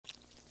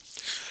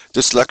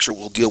This lecture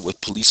will deal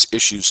with police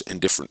issues and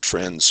different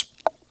trends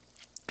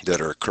that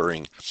are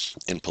occurring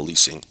in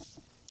policing.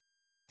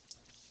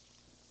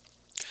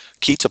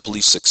 Key to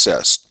police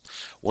success.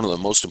 One of the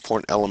most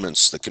important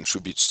elements that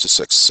contributes to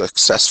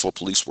successful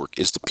police work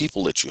is the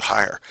people that you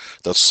hire.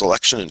 The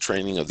selection and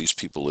training of these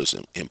people is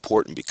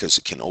important because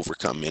it can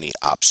overcome many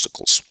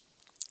obstacles.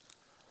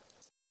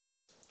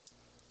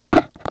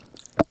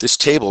 This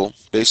table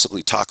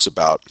basically talks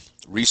about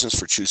reasons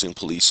for choosing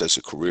police as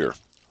a career.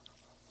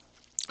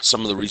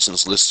 Some of the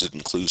reasons listed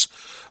include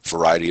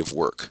variety of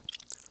work,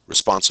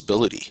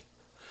 responsibility,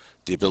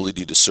 the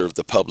ability to serve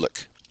the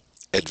public,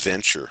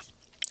 adventure,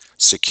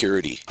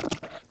 security,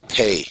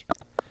 pay,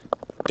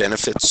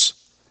 benefits,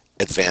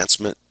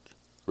 advancement,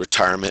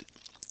 retirement,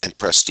 and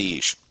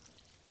prestige.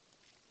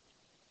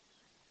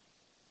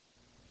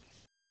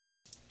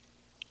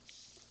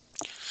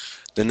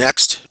 The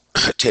next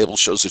table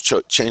shows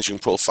a changing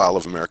profile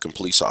of American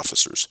police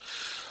officers.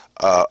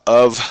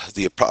 Of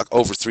the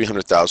over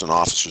 300,000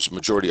 officers, the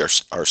majority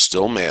are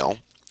still male.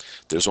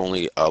 There's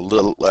only a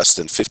little less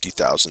than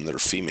 50,000 that are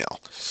female.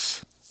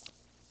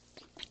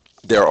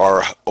 There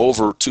are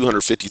over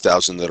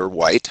 250,000 that are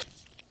white,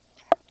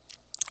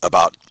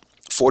 about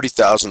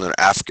 40,000 that are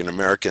African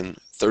American,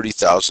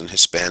 30,000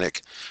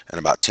 Hispanic, and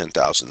about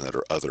 10,000 that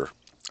are other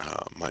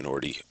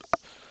minority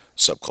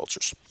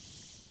subcultures.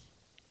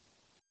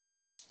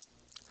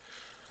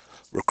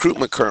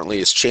 Recruitment currently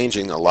is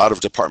changing. A lot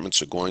of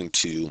departments are going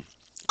to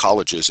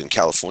colleges. In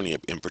California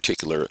in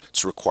particular,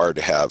 it's required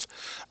to have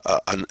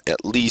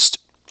at least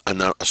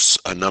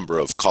a number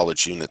of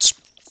college units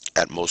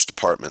at most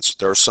departments.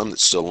 There are some that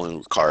still only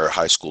require a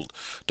high school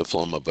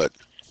diploma, but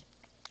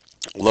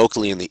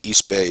locally in the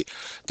East Bay,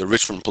 the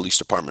Richmond Police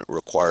Department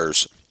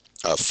requires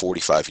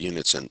 45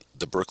 units, and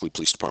the Berkeley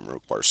Police Department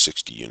requires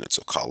 60 units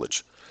of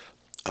college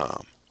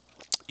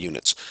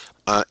units.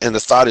 And the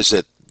thought is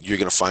that you're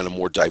going to find a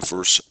more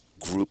diverse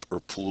group or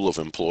pool of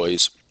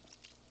employees.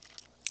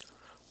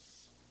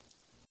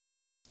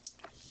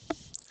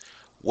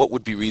 What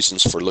would be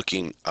reasons for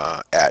looking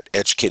at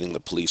educating the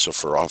police, or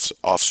for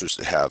officers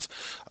that have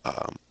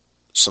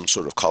some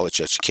sort of college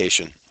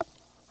education?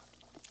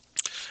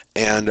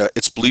 And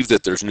it's believed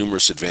that there's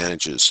numerous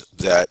advantages,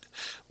 that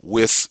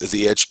with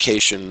the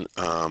education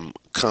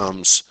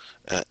comes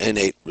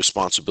innate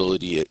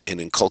responsibility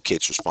and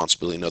inculcates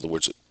responsibility. In other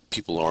words,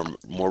 people are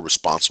more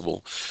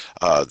responsible.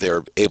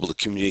 They're able to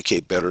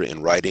communicate better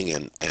in writing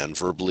and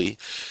verbally.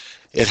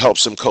 It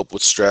helps them cope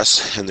with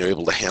stress, and they're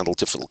able to handle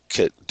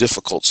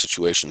difficult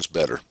situations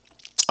better.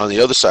 On the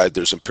other side,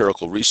 there's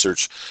empirical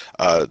research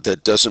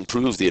that doesn't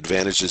prove the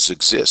advantages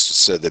exist. It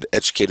said that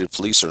educated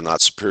police are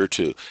not superior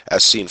to,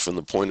 as seen from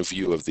the point of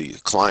view of the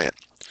client,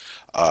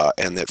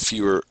 and that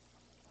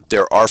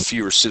there are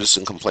fewer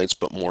citizen complaints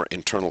but more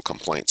internal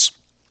complaints.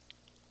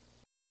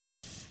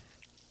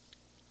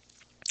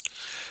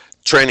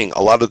 Training.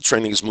 A lot of the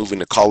training is moving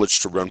to college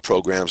to run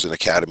programs and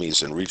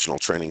academies and regional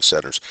training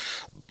centers.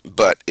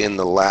 But in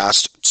the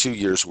last 2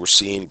 years, we're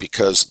seeing,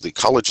 because the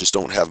colleges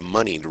don't have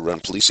money to run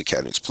police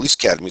academies. Police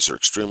academies are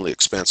extremely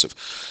expensive.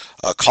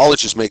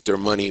 Colleges make their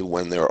money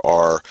when there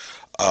are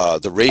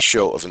the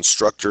ratio of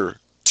instructor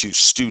to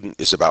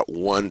student is about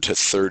 1 to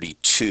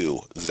 32.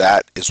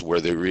 That is where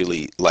they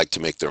really like to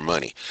make their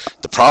money.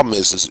 The problem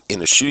is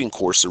in a shooting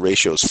course, the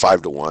ratio is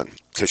 5 to 1,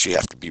 because you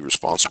have to be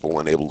responsible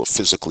and able to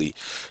physically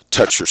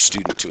touch your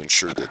student to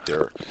ensure that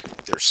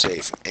they're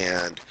safe.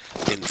 And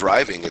in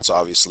driving, it's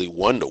obviously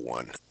 1 to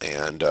 1.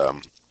 And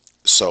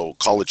so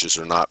colleges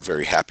are not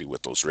very happy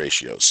with those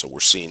ratios. So we're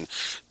seeing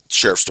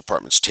sheriff's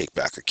departments take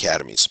back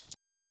academies.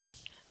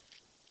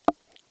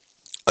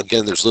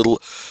 Again, there's little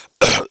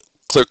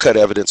clear-cut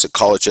evidence that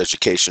college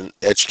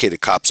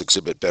educated cops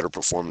exhibit better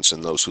performance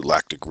than those who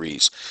lack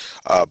degrees.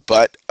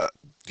 But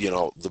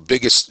the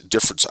biggest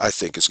difference, I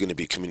think, is going to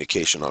be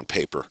communication on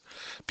paper.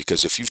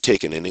 Because if you've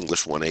taken an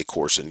English 1A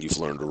course and you've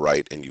learned to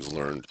write and you've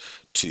learned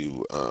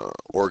to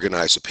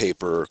organize a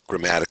paper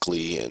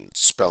grammatically and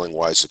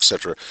spelling-wise,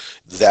 etc.,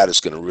 that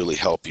is going to really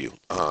help you.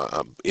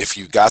 If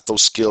you got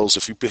those skills,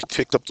 if you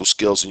picked up those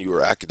skills and you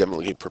were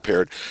academically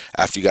prepared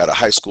after you got out of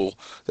high school,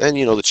 then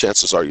the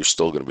chances are you're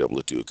still going to be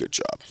able to do a good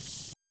job.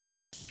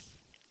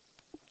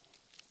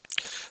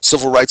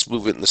 Civil rights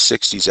movement in the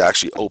 60s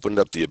actually opened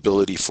up the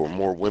ability for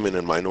more women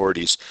and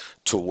minorities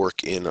to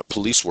work in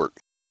police work.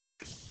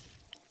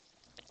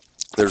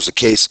 There's a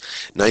case,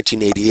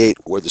 1988,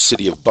 where the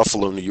city of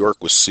Buffalo, New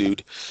York was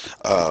sued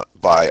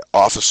by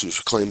officers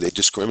who claimed they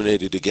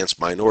discriminated against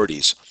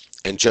minorities.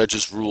 And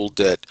judges ruled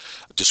that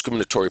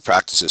discriminatory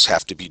practices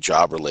have to be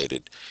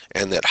job-related,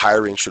 and that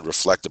hiring should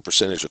reflect the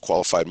percentage of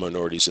qualified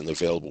minorities in the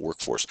available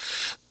workforce.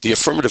 The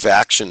affirmative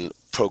action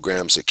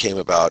programs that came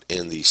about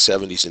in the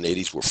 70s and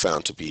 80s were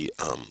found to be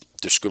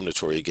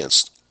discriminatory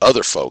against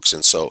other folks,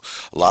 and so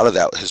a lot of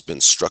that has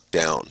been struck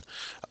down.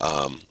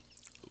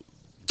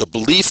 The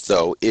belief,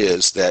 though,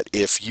 is that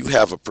if you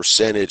have a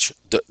percentage,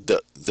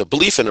 the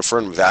belief in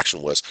affirmative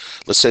action was,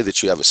 let's say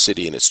that you have a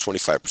city and it's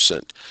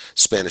 25%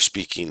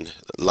 Spanish-speaking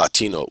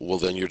Latino, well,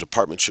 then your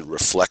department should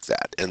reflect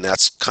that. And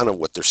that's kind of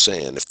what they're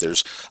saying. If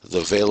there's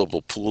the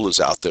available pool is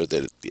out there,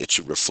 that it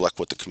should reflect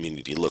what the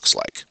community looks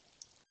like.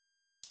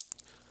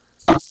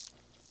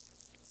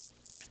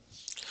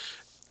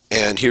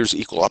 And here's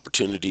Equal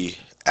Opportunity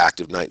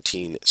Act of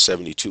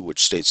 1972,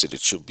 which states that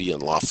it should be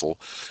unlawful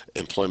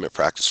employment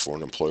practice for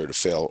an employer to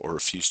fail or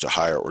refuse to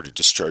hire or to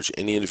discharge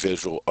any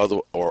individual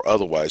or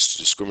otherwise to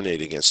discriminate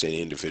against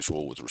any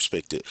individual with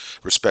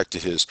respect to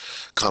his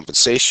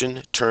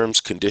compensation,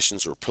 terms,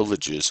 conditions, or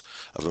privileges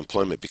of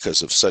employment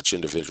because of such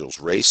individual's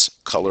race,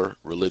 color,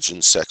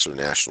 religion, sex, or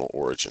national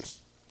origin.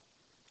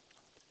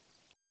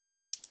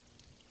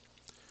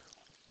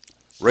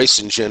 Race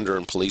and gender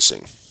in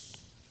policing.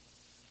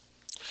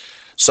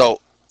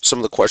 So some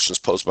of the questions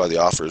posed by the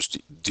authors: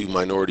 do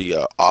minority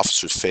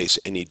officers face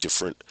any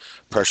different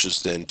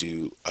pressures than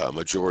do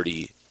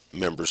majority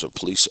members of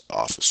police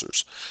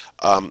officers?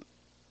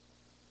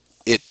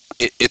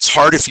 It's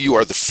hard if you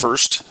are the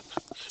first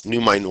new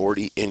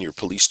minority in your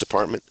police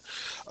department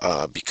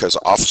because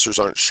officers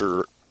aren't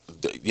sure.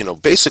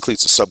 Basically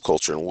it's a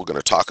subculture, and we're going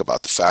to talk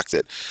about the fact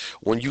that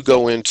when you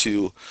go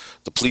into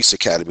the police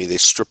academy, they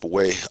strip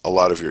away a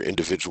lot of your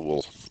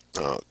individual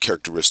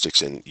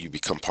characteristics and you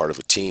become part of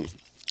a team.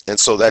 And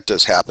so that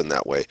does happen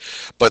that way.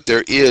 But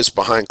there is,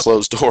 behind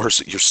closed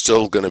doors, you're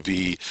still going to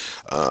be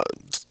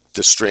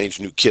the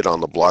strange new kid on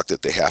the block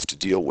that they have to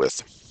deal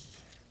with.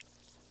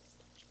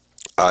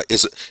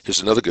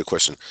 Here's another good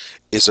question.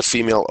 Is a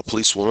female a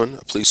policewoman,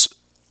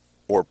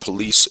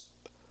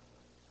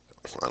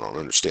 I don't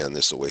understand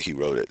this the way he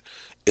wrote it.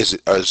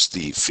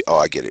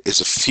 I get it.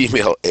 Is a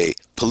female a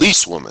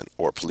policewoman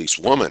or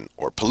policewoman?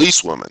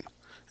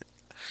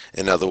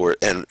 In other words,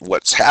 and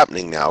what's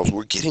happening now is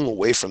we're getting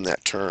away from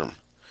that term.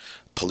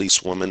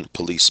 Policewoman,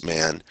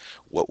 policeman.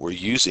 What we're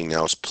using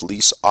now is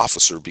police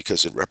officer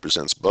because it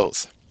represents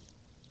both.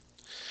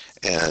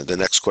 And the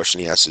next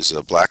question he asks is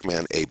a black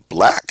man a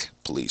black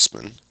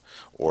policeman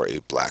or a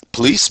black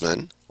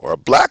policeman or a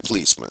black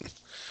policeman?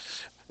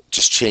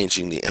 Just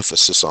changing the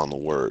emphasis on the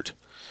word.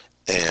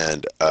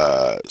 And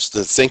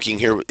the thinking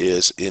here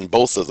is in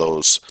both of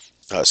those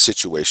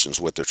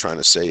situations, what they're trying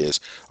to say is,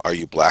 are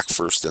you black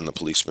first then the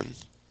policeman?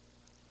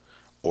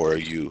 Or are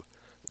you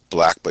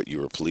black but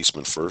you're a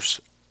policeman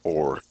first?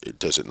 Or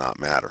does it not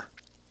matter?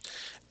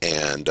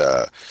 And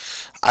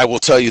I will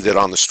tell you that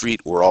on the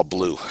street we're all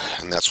blue,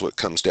 and that's what it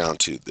comes down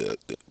to. The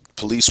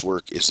police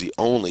work is the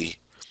only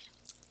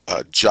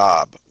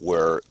job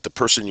where the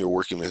person you're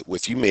working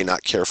with, you may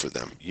not care for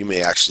them. You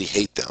may actually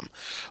hate them.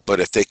 But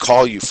if they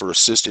call you for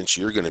assistance,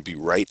 you're going to be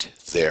right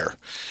there.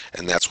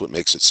 And that's what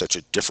makes it such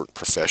a different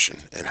profession,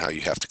 and how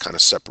you have to kind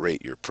of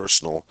separate your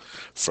personal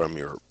from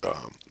your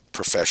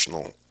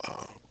professional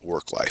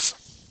work life.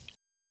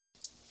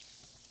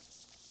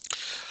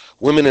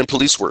 Women in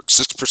police work.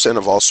 6%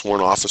 of all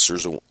sworn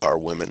officers are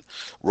women.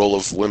 Role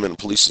of women in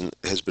policing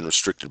has been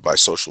restricted by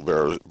social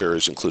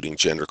barriers, including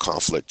gender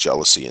conflict,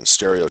 jealousy, and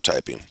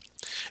stereotyping.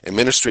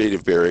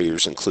 Administrative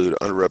barriers include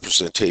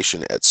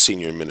underrepresentation at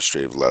senior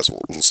administrative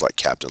levels like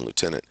captain,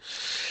 lieutenant,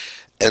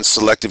 and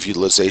selective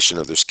utilization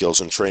of their skills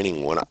and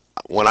training.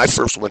 When I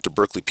first went to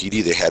Berkeley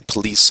PD, they had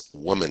police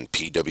woman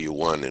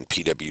PW1 and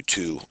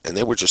PW2, and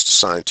they were just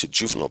assigned to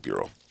juvenile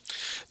bureau.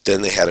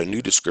 Then they had a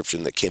new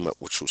description that came up,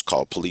 which was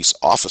called police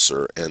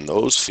officer, and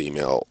those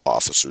female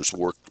officers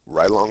worked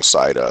right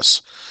alongside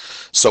us.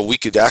 So we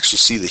could actually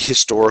see the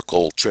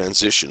historical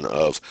transition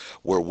of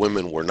where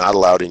women were not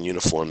allowed in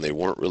uniform. They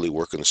weren't really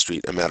working the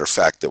street. As a matter of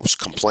fact, there was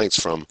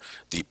complaints from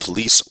the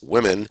police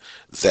women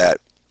that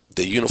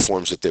the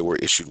uniforms that they were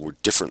issued were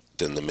different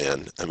than the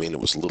men. I mean, it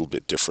was a little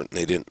bit different, and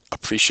they didn't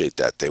appreciate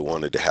that. They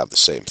wanted to have the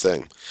same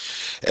thing.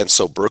 And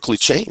so Berkeley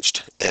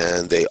changed,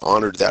 and they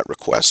honored that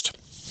request.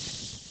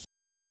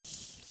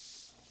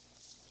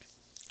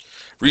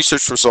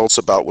 Research results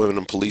about women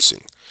in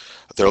policing.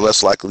 They're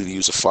less likely to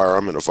use a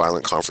firearm in a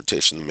violent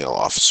confrontation than male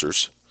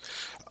officers,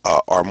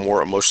 are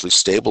more emotionally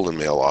stable than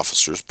male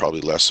officers, probably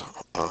less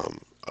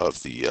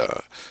of the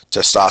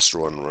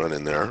testosterone run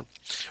in there,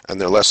 and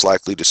they're less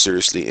likely to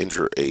seriously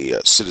injure a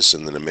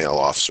citizen than a male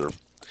officer,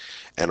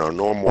 and are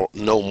no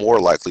more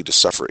likely to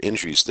suffer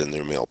injuries than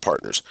their male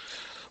partners.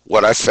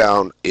 What I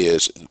found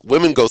is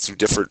women go through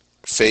different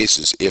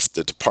phases. If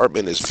the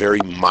department is very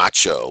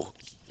macho,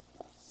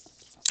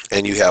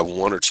 and you have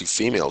one or two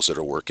females that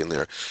are working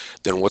there,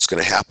 then what's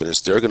going to happen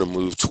is they're going to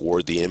move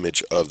toward the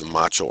image of the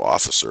macho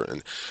officer.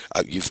 And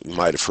you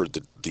might have heard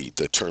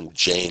the term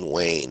Jane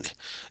Wayne.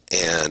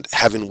 And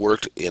having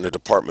worked in a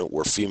department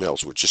where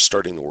females were just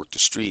starting to work the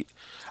street,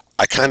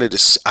 I kind of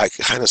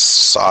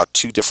saw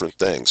two different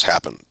things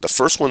happen. The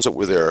first ones that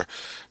were there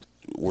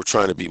were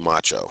trying to be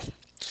macho.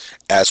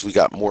 As we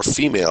got more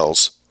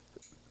females,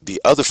 the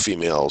other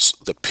females,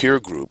 the peer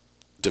group,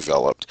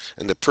 developed,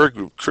 and the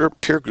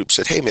peer group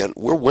said, hey man,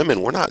 we're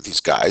women, we're not these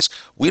guys,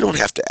 we don't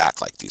have to act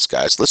like these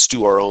guys, let's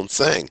do our own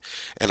thing.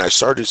 And I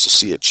started to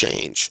see a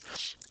change,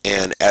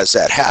 And as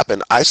that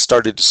happened, I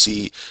started to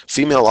see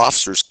female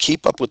officers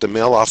keep up with the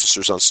male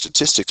officers on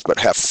statistics, but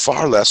have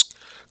far less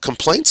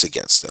complaints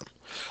against them.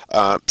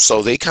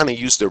 So they kind of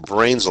use their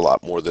brains a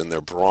lot more than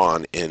their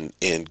brawn in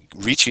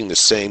reaching the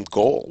same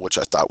goal, which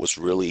I thought was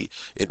really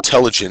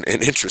intelligent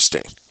and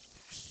interesting.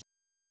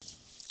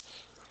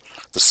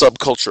 The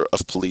subculture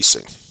of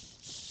policing.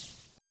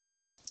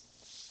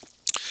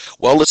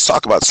 Well, let's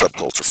talk about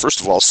subculture.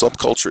 First of all,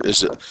 subculture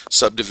is a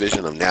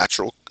subdivision of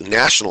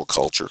national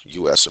culture,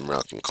 U.S.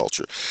 American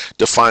culture,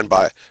 defined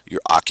by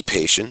your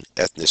occupation,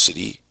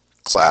 ethnicity,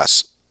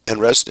 class, and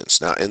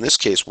residence. Now, in this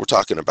case, we're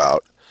talking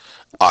about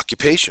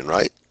occupation,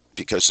 right?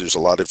 Because there's a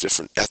lot of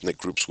different ethnic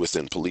groups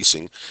within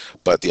policing,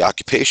 but the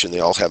occupation,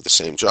 they all have the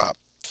same job.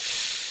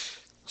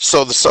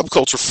 So the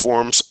subculture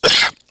forms,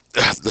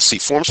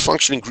 forms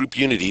functioning group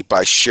unity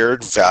by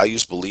shared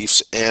values,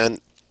 beliefs,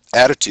 and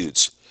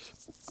attitudes.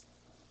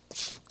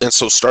 And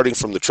so starting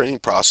from the training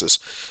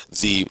process,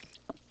 the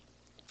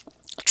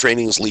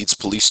trainings leads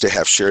police to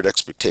have shared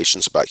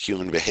expectations about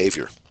human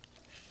behavior.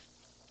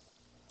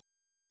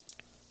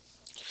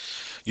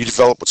 You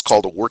develop what's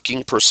called a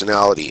working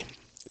personality.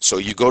 So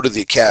you go to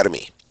the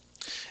academy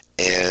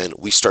and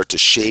we start to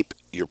shape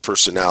your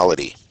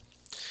personality,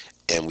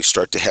 and we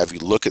start to have you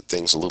look at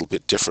things a little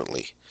bit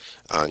differently,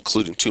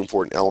 including two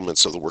important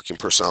elements of the working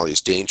personality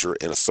is danger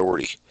and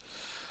authority.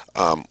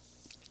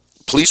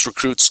 Police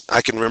recruits,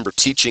 I can remember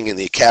teaching in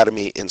the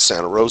academy in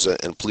Santa Rosa,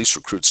 and police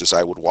recruits, as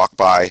I would walk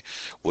by,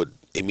 would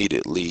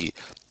immediately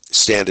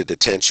stand at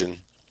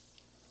attention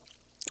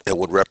and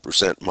would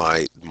represent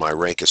my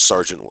rank as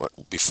sergeant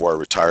before I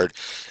retired,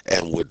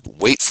 and would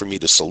wait for me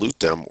to salute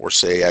them or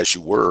say as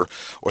you were,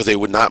 or they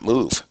would not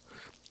move.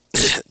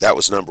 That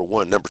was number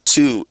one. Number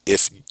two,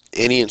 if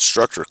any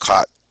instructor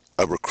caught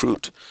a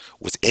recruit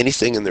with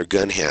anything in their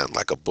gun hand,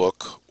 like a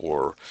book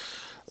or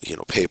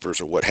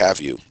papers or what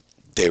have you,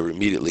 they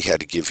immediately had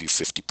to give you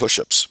 50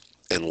 push-ups.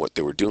 And what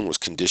they were doing was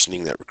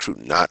conditioning that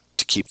recruit not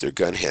to keep their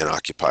gun hand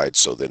occupied,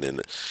 so that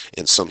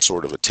in some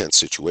sort of a tense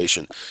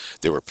situation,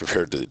 they were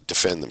prepared to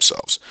defend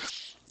themselves.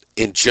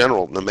 In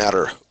general, no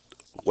matter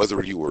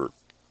whether you were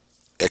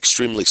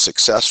extremely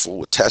successful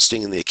with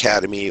testing in the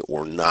academy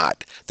or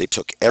not, they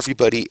took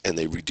everybody and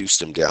they reduced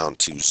them down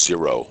to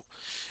zero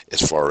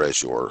as far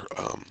as your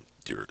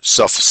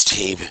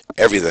self-esteem,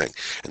 everything,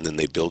 and then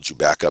they build you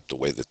back up the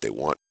way that they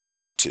want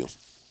to.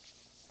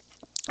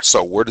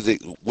 So what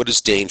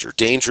is danger?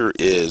 Danger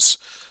is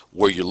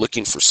where you're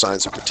looking for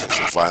signs of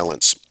potential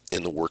violence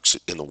in the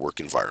work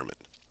environment.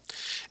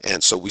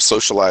 And so we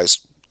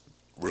socialize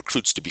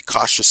recruits to be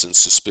cautious and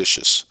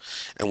suspicious.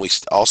 And we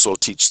also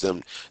teach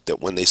them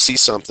that when they see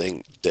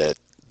something that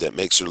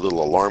makes their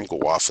little alarm go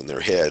off in their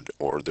head,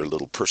 or their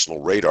little personal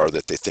radar,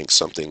 that they think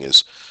something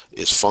is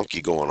funky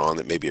going on,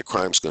 that maybe a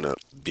crime's going to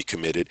be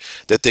committed,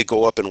 that they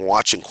go up and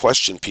watch and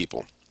question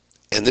people.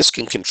 And this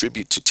can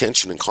contribute to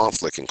tension and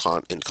conflict in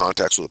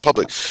contacts with the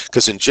public,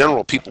 because in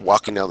general, people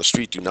walking down the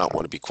street do not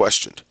want to be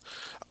questioned.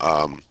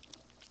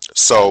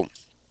 So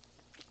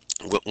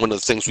one of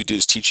the things we do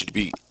is teach you to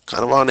be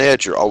kind of on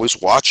edge. You're always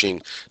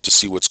watching to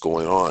see what's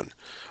going on.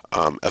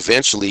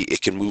 Eventually,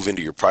 it can move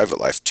into your private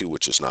life too,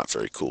 which is not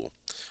very cool.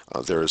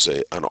 There's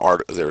a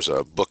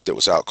book that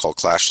was out called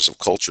Clashes of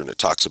Culture, and it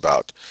talks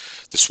about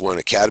this one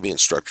academy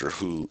instructor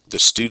who the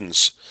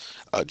students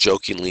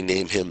jokingly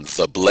name him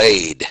the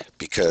Blade,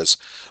 because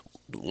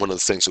one of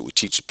the things that we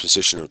teach is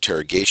position of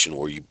interrogation,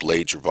 where you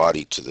blade your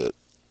body to the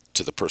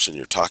person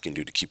you're talking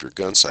to keep your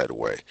gun sight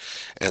away.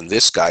 And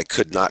this guy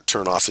could not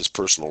turn off his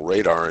personal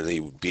radar, and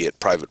he would be at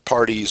private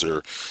parties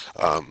or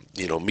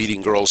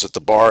meeting girls at the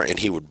bar, and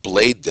he would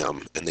blade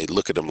them, and they'd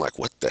look at him like,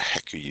 what the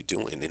heck are you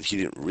doing? And he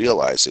didn't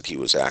realize that he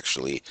was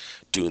actually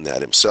doing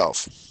that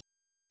himself.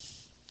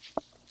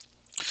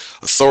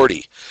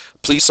 Authority.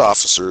 Police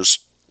officers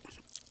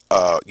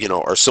are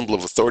a symbol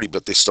of authority,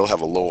 but they still have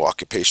a low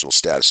occupational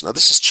status. Now,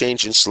 this is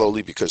changing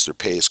slowly because their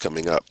pay is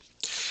coming up.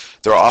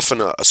 They're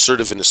often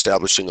assertive in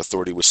establishing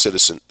authority with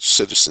citizens,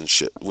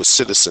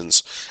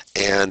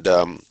 and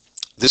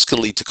this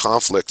can lead to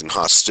conflict and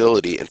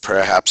hostility, and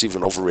perhaps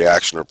even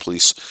overreaction or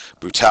police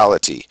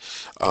brutality,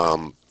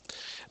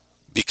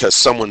 because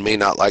someone may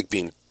not like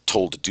being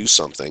told to do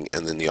something,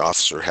 and then the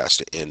officer has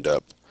to end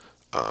up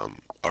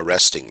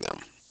arresting them.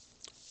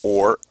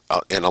 Or,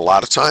 and a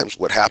lot of times,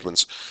 what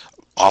happens,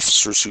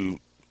 officers who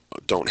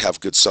don't have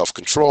good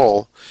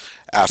self-control,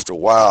 after a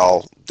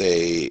while,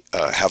 they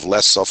have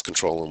less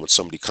self-control, and when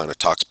somebody kind of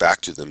talks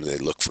back to them, they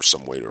look for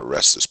some way to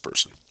arrest this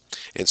person,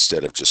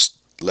 instead of just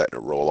letting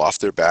it roll off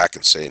their back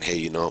and saying, hey,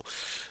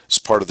 it's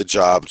part of the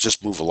job,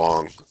 just move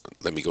along,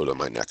 let me go to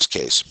my next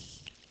case.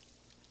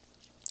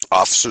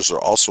 Officers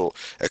are also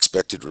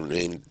expected to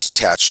remain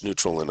detached,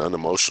 neutral, and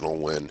unemotional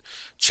when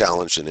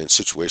challenged and in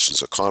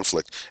situations of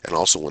conflict, and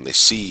also when they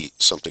see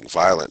something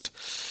violent.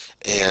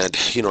 And,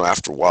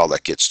 after a while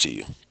that gets to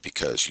you,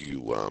 because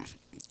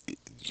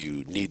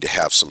you need to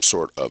have some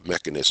sort of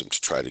mechanism to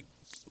try to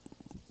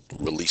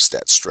release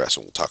that stress,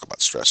 and we'll talk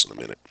about stress in a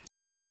minute.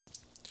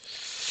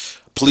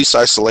 Police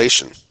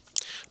isolation.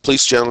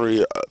 Police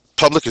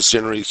Public is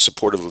generally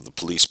supportive of the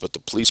police, but the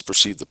police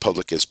perceive the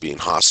public as being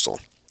hostile.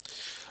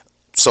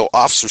 So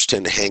officers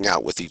tend to hang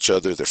out with each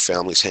other, their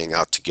families hang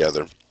out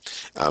together.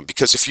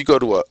 Because if you go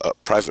to a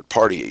private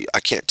party,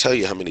 I can't tell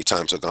you how many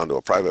times I've gone to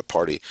a private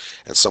party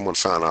and someone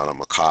found out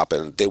I'm a cop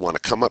and they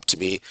want to come up to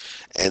me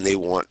and they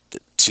want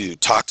to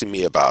talk to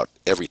me about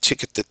every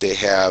ticket that they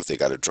have. They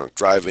got a drunk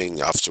driving,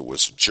 the officer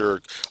was a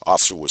jerk,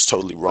 officer was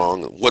totally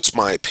wrong. What's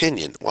my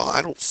opinion? Well,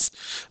 I don't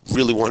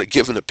really want to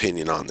give an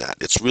opinion on that.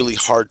 It's really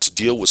hard to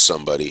deal with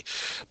somebody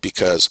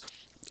because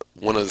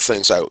one of the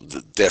things that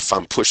if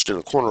I'm pushed in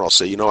a corner, I'll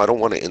say, you know, I don't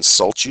want to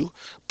insult you,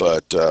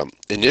 but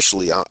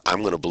initially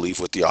I'm going to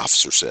believe what the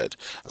officer said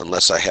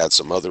unless I had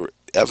some other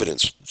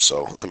evidence.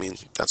 So, I mean,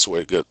 that's the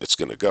way it's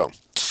going to go.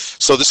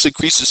 So this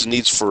increases the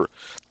needs for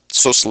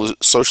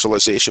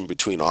socialization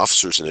between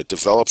officers, and it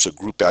develops a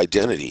group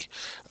identity.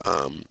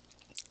 And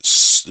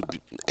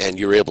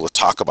you're able to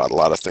talk about a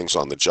lot of things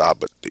on the job,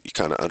 but you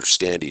kind of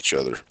understand each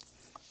other.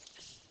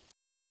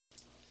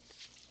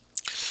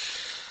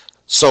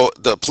 So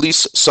the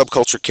police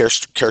subculture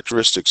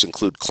characteristics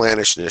include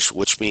clannishness,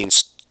 which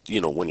means, you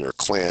know, when you're a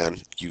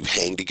clan, you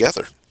hang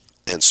together.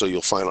 And so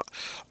you'll find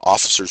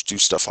officers do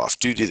stuff off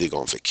duty, they go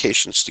on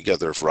vacations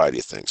together, a variety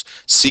of things.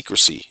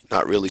 Secrecy,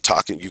 not really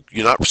talking,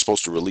 you're not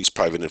supposed to release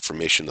private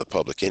information to the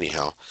public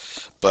anyhow,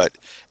 but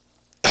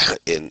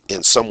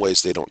in some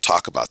ways they don't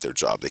talk about their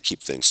job, they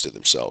keep things to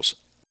themselves.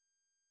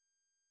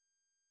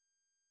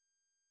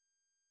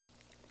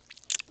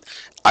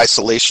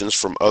 Isolations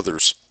from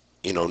others,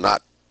 you know,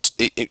 not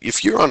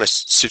if you're on a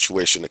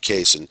situation, a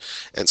case, and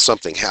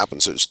something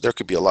happens, there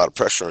could be a lot of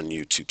pressure on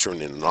you to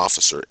turn in an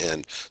officer,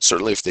 and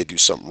certainly if they do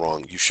something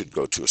wrong, you should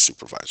go to a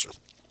supervisor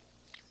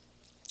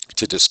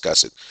to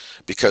discuss it,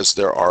 because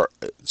there are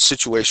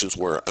situations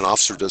where an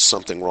officer does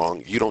something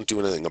wrong, you don't do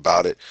anything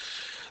about it,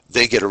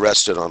 they get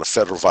arrested on a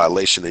federal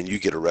violation, and you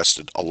get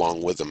arrested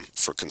along with them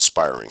for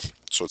conspiring.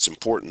 So it's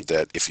important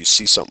that if you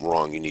see something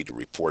wrong, you need to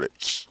report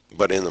it.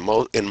 But in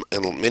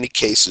many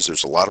cases,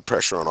 there's a lot of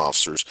pressure on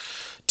officers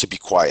to be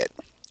quiet,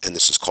 and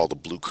this is called the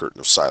blue curtain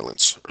of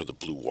silence, or the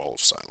blue wall of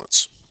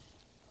silence.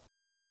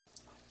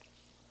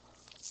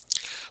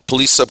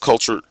 Police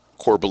subculture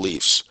core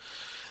beliefs,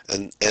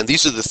 and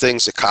these are the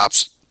things that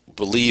cops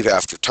believe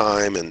after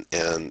time, and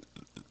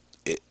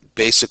it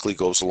basically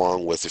goes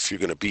along with, if you're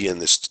going to be in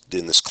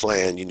this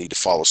clan, you need to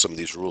follow some of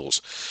these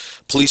rules.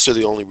 Police are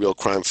the only real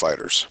crime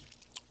fighters.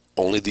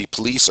 Only the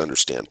police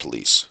understand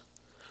police.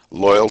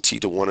 Loyalty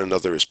to one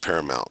another is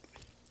paramount.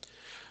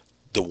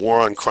 The war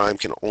on crime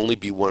can only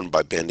be won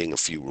by bending a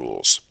few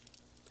rules.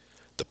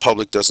 The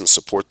public doesn't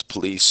support the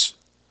police.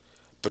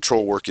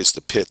 Patrol work is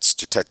the pits.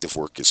 Detective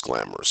work is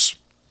glamorous.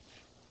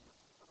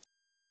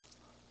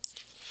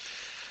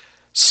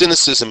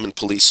 Cynicism in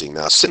policing.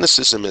 Now,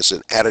 cynicism is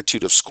an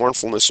attitude of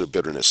scornfulness or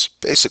bitterness,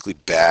 basically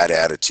bad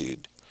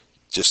attitude,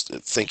 just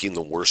thinking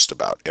the worst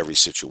about every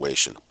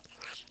situation.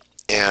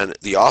 And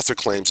the author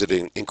claims that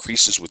it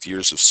increases with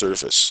years of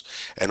service.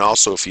 And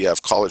also, if you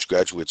have college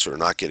graduates who are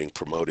not getting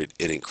promoted,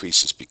 it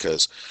increases,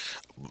 because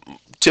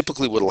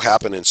typically what will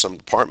happen in some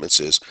departments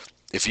is,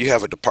 if you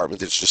have a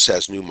department that just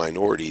has new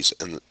minorities,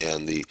 and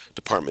the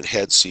department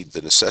heads see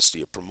the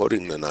necessity of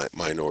promoting the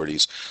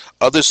minorities,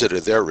 others that are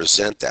there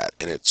resent that,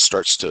 and it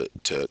starts to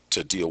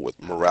deal with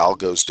morale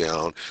goes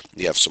down,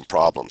 you have some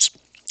problems.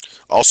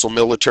 Also,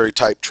 military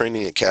type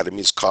training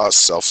academies cause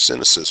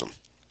self-cynicism.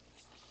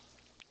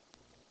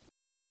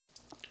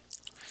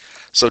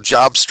 So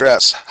job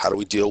stress, how do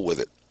we deal with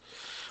it?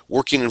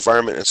 Working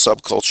environment and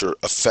subculture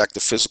affect the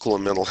physical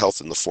and mental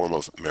health in the form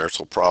of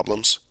marital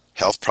problems,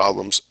 health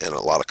problems, and a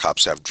lot of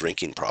cops have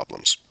drinking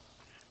problems.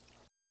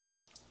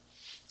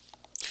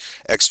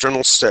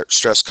 External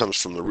stress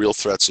comes from the real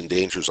threats and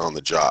dangers on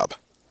the job.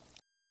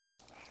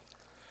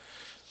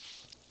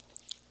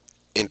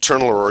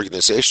 Internal or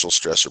organizational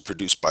stress are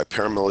produced by the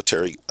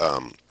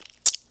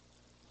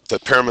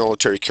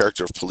paramilitary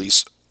character of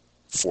police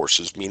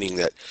forces, meaning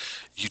that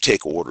you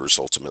take orders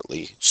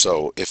ultimately.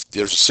 So if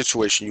there's a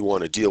situation you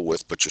want to deal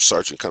with, but your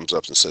sergeant comes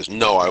up and says,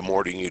 no, I'm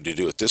ordering you to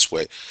do it this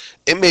way,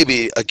 it may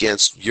be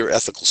against your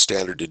ethical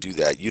standard to do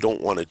that. You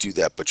don't want to do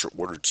that, but you're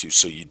ordered to,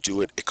 so you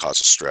do it. It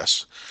causes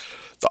stress.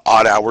 The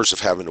odd hours of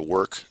having to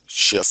work,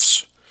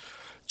 shifts,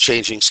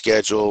 changing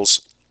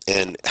schedules,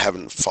 and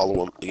having to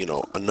follow, you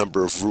know, a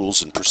number of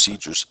rules and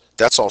procedures,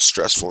 that's all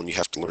stressful, and you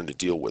have to learn to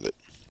deal with it.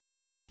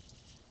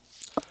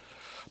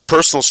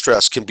 Personal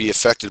stress can be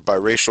affected by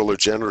racial or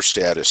gender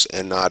status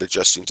and not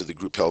adjusting to the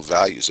group held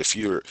values. If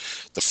you're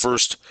the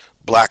first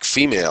black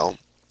female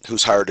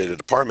who's hired at a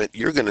department,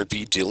 you're going to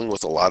be dealing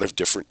with a lot of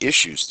different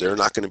issues. They're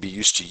not going to be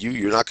used to you.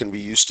 You're not going to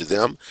be used to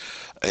them.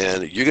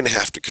 And you're going to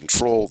have to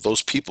control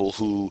those people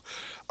who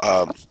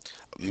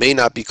may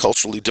not be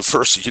culturally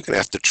diverse. You're going to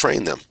have to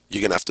train them.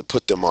 You're going to have to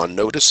put them on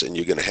notice, and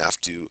you're going to have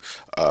to,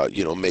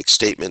 make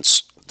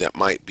statements that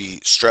might be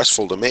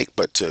stressful to make,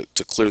 but to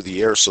clear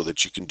the air so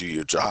that you can do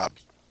your job.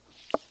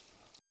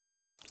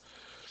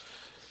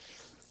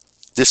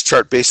 This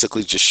chart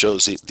basically just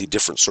shows the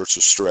different sorts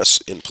of stress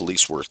in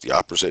police work, the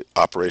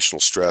operational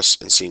stress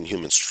and seeing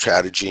human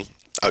tragedy,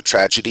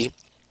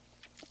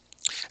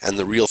 and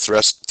the real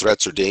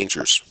threats or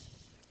dangers.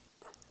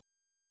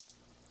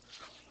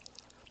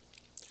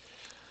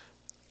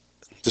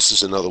 This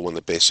is another one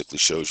that basically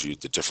shows you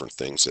the different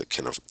things that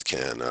can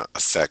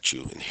affect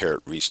you: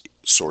 inherent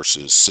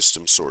resources,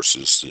 system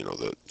sources,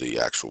 the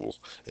actual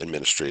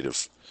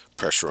administrative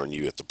pressure on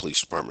you at the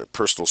police department,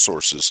 personal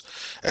sources,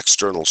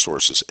 external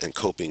sources, and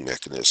coping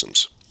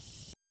mechanisms.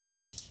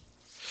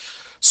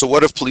 So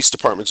what have police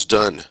departments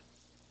done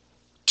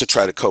to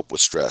try to cope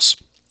with stress?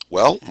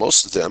 Well,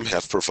 most of them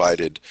have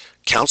provided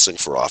counseling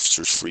for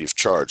officers free of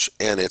charge,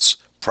 and it's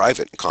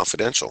private and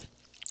confidential.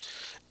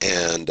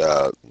 And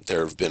there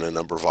have been a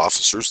number of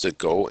officers that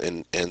go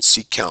and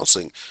seek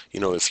counseling.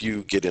 If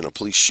you get in a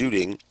police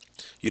shooting,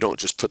 you don't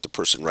just put the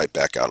person right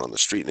back out on the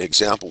street. An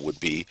example would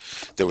be,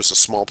 there was a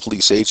small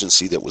police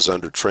agency that was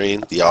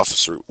undertrained. The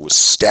officer was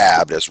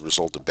stabbed as a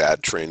result of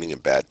bad training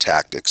and bad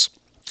tactics.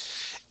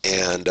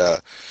 And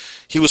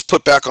he was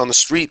put back on the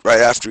street right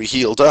after he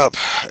healed up,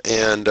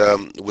 and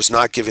was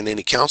not given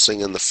any counseling.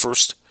 In the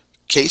first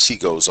case he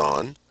goes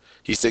on,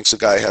 he thinks the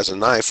guy has a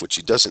knife, which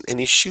he doesn't, and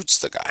he shoots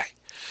the guy.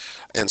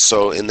 And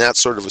so in that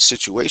sort of a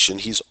situation,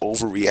 he's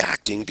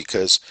overreacting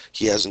because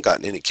he hasn't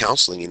gotten any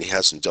counseling and he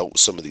hasn't dealt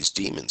with some of these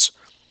demons.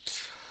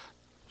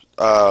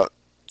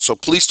 So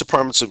police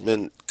departments have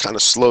been kind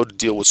of slow to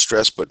deal with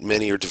stress, but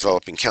many are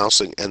developing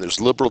counseling, and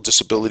there's liberal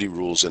disability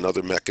rules and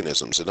other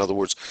mechanisms. In other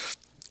words,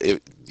 if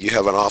you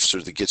have an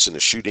officer that gets in a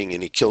shooting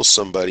and he kills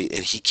somebody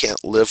and he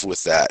can't live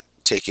with that,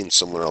 taking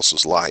someone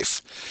else's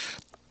life,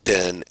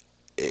 then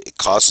it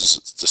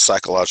causes the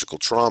psychological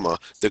trauma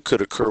that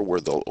could occur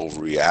where they'll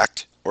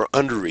overreact or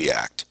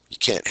underreact. You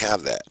can't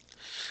have that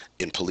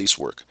in police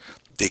work.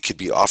 They could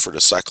be offered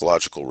a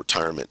psychological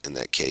retirement in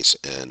that case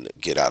and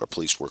get out of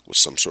police work with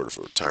some sort of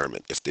a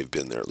retirement if they've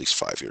been there at least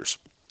 5 years.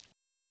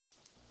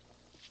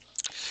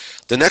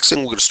 The next thing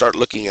we're going to start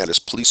looking at is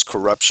police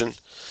corruption.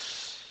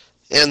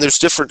 And there's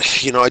different,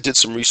 I did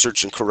some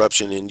research in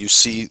corruption, and you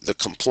see the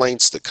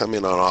complaints that come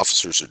in on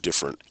officers are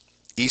different.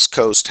 East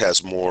Coast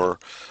has more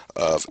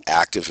of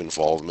active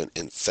involvement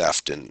in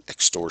theft and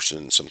extortion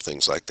and some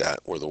things like that,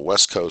 where the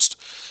West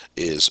Coast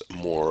is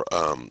more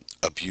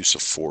abuse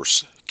of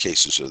force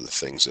cases are the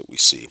things that we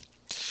see.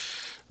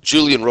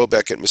 Julian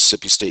Robeck at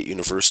Mississippi State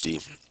University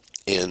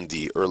in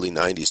the early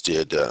 90s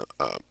did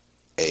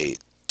a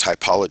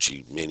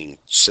typology, meaning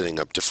setting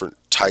up different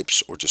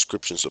types or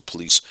descriptions of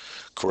police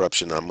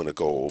corruption. I'm going to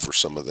go over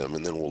some of them,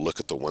 and then we'll look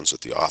at the ones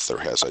that the author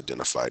has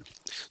identified.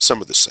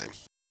 Some are the same.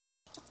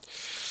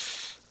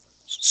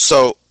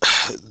 So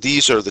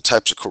these are the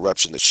types of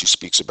corruption that she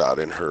speaks about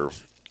in her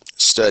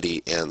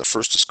study, and the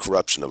first is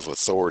corruption of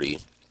authority,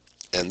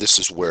 and this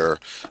is where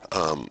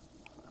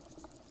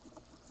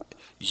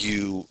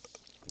you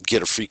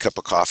get a free cup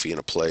of coffee in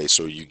a place,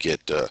 or you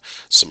get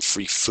some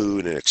free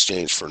food in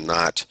exchange for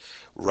not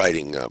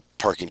writing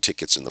parking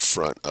tickets in the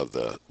front of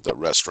the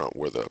restaurant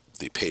where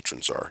the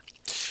patrons are.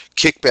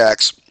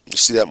 Kickbacks, you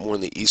see that more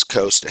in the East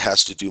Coast. It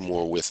has to do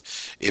more with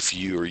if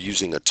you are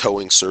using a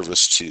towing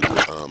service to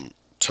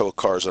tow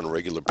cars on a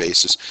regular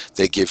basis,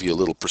 they give you a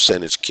little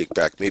percentage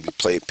kickback, maybe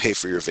pay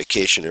for your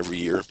vacation every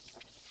year.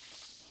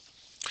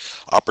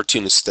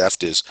 Opportunist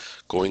theft is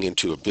going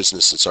into a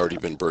business that's already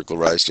been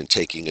burglarized and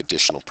taking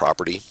additional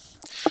property.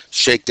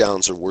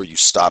 Shakedowns are where you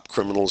stop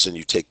criminals and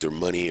you take their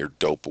money or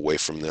dope away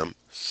from them.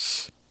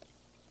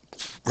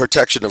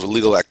 Protection of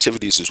illegal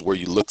activities is where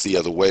you look the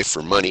other way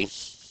for money,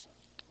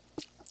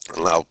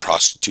 allow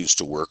prostitutes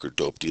to work or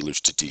dope dealers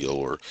to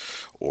deal,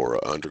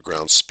 or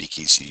underground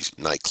speakeasy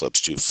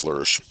nightclubs to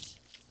flourish.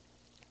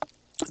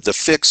 The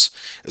fix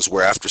is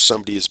where after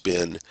somebody has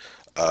been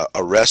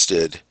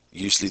arrested,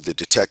 usually the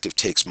detective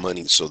takes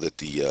money so that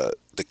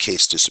the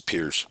case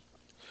disappears.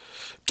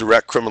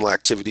 Direct criminal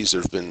activities,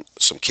 there have been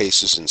some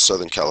cases in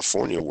Southern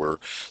California where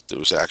there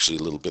was actually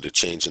a little bit of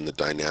change in the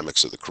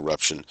dynamics of the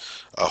corruption.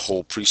 A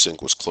whole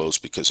precinct was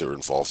closed because they were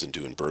involved in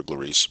doing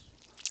burglaries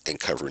and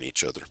covering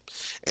each other.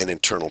 And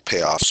internal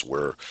payoffs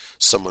where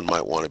someone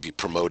might want to be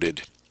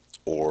promoted,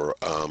 or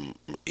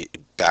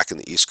back in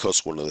the East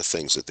Coast, one of the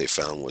things that they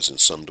found was in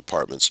some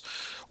departments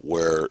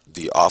where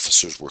the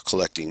officers were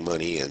collecting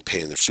money and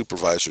paying their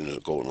supervisor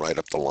and going right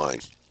up the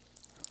line.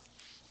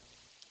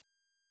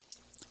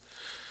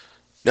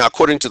 Now,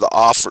 according to the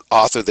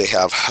author, they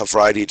have a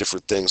variety of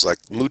different things like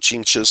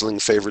mooching, chiseling,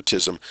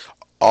 favoritism.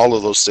 All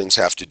of those things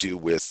have to do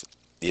with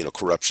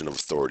corruption of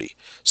authority.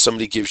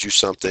 Somebody gives you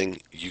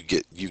something, you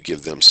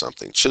give them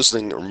something.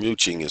 Chiseling or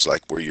mooching is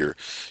like where you're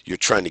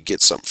trying to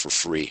get something for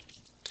free.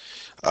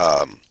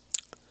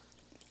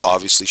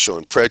 Obviously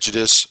showing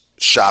prejudice,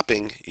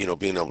 shopping,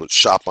 being able to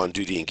shop on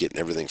duty and getting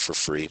everything for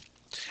free.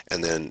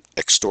 And then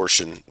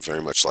extortion,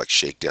 very much like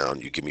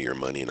shakedown. You give me your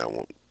money and I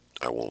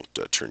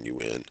won't turn you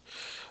in.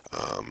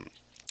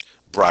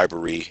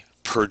 Bribery,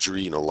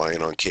 perjury,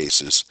 lying on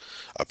cases,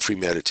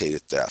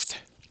 premeditated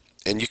theft.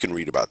 And you can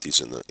read about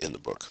these in the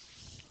book.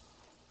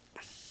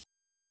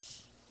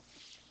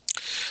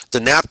 The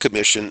Knapp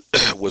Commission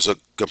was a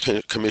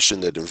commission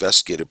that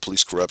investigated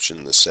police corruption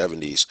in the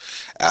 70s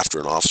after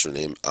an officer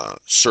named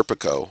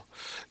Serpico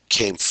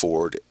came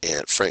forward,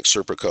 and Frank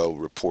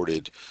Serpico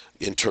reported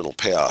internal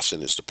payoffs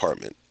in his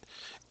department.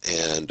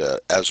 And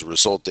as a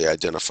result, they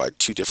identified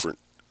two different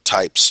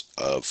types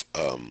of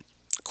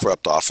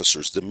corrupt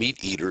officers: the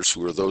meat eaters,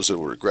 who are those that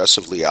were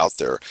aggressively out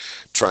there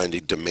trying to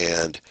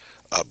demand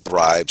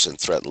bribes and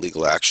threaten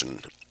legal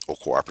action or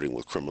cooperating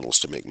with criminals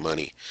to make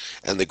money;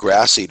 and the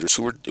grass eaters,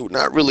 who were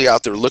not really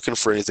out there looking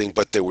for anything,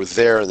 but they were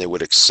there and they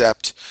would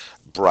accept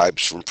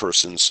bribes from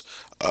persons,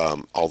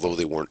 although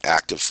they weren't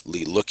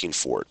actively looking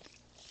for it.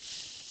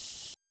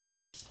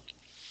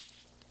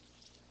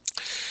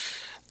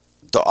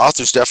 The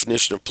author's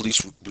definition of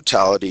police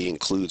brutality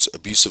includes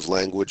abusive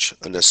language,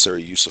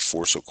 unnecessary use of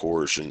force or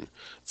coercion,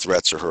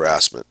 threats, or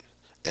harassment.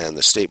 And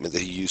the statement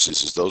that he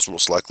uses is those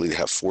most likely to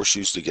have force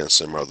used against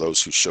them are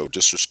those who show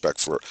disrespect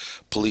for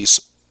police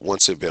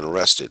once they've been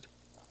arrested.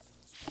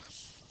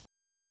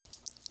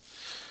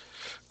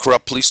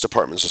 Corrupt police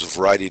departments, there's a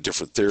variety of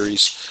different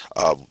theories.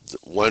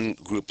 One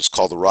group is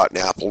called the rotten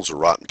apples or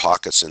rotten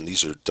pockets, and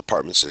these are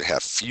departments that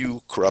have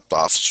few corrupt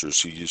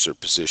officers who use their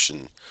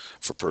position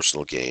for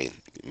personal gain,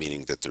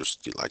 meaning that there's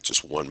like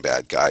just one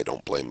bad guy,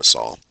 don't blame us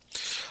all.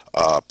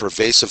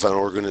 Pervasive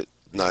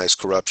unorganized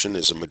corruption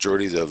is a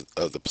majority of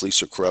the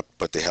police are corrupt,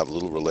 but they have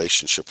little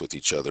relationship with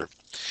each other.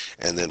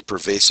 And then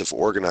pervasive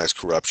organized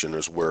corruption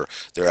is where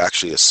they're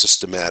actually a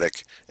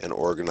systematic and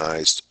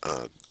organized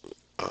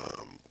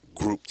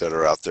group that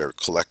are out there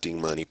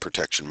collecting money,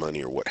 protection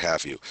money, or what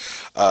have you.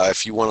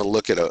 If you want to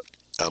look at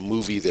a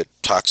movie that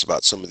talks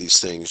about some of these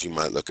things, you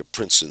might look at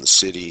Prince in the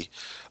City.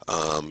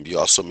 You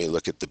also may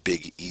look at The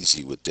Big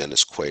Easy with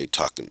Dennis Quaid,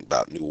 talking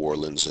about New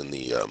Orleans, and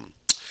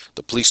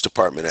the police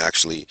department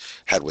actually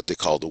had what they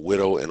called the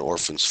Widow and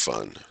Orphans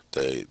Fund.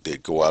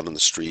 They'd go out on the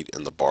street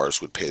and the bars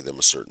would pay them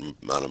a certain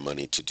amount of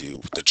money to do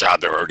the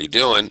job they're already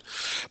doing,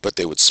 but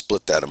they would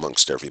split that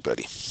amongst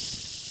everybody.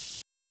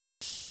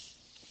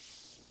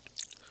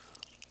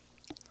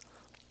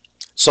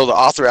 So the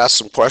author asks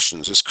some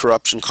questions. Is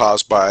corruption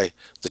caused by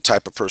the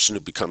type of person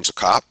who becomes a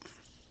cop?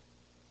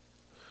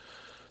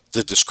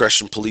 The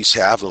discretion police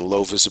have and the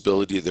low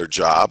visibility of their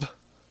job?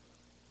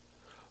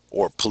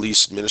 Or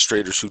police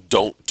administrators who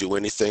don't do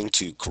anything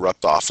to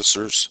corrupt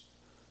officers?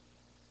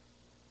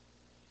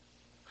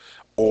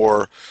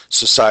 Or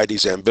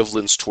society's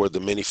ambivalence toward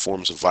the many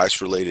forms of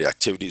vice-related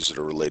activities that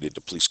are related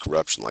to police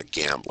corruption, like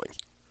gambling?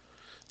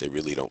 They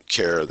really don't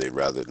care. They'd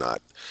rather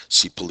not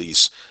see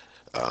police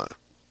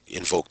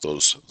invoke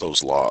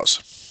those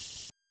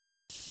laws.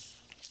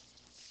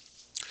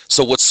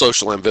 So what's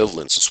social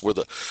ambivalence? It's where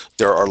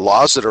there are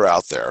laws that are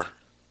out there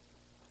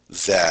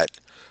that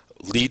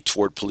lead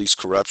toward police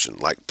corruption,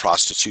 like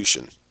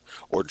prostitution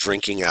or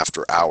drinking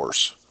after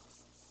hours.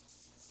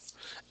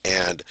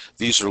 And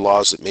these are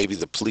laws that maybe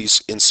the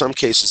police, in some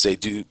cases they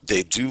do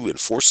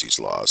enforce these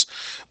laws,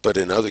 but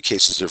in other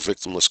cases they're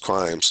victimless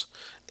crimes,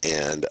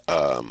 and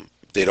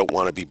they don't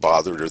want to be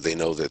bothered, or they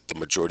know that the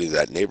majority of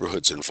that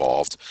neighborhood's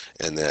involved,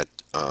 and that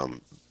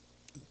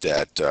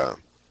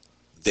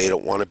they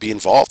don't want to be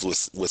involved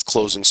with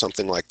closing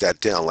something like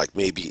that down, like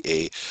maybe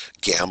a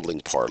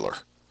gambling parlor,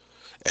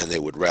 and they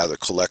would rather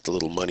collect a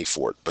little money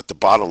for it. But the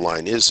bottom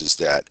line is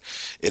that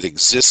it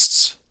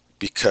exists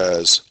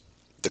because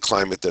the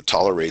climate that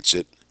tolerates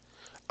it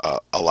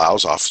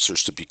allows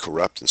officers to be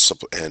corrupt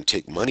and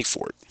take money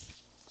for it.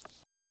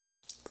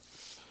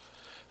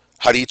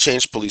 How do you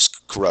change police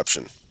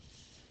corruption?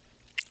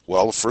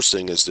 Well, the first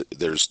thing is that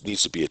there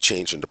needs to be a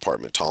change in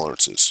department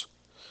tolerances,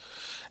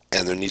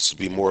 and there needs to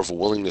be more of a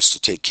willingness to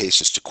take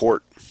cases to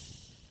court,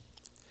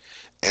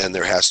 and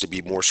there has to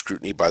be more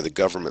scrutiny by the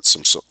government,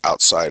 some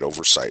outside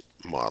oversight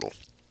model,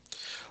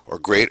 or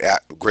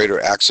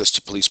greater access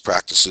to police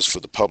practices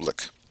for the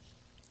public,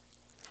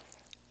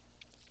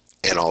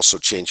 and also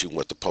changing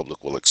what the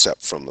public will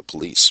accept from the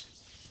police.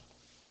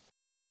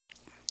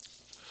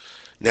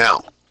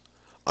 Now,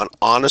 an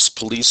honest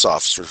police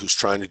officer who's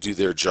trying to do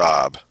their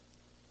job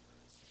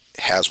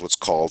has what's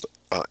called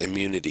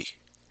immunity.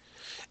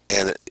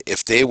 And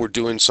if they were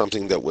doing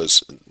something that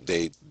was,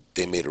 they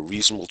made a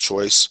reasonable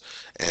choice,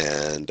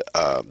 and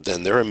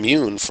then they're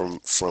immune from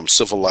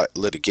civil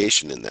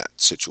litigation in that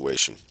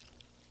situation.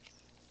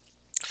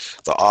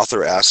 The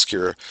author asks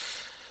here,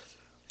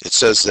 it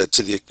says that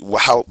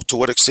to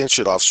what extent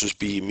should officers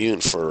be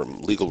immune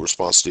from legal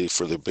responsibility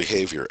for their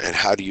behavior, and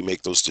how do you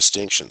make those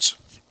distinctions?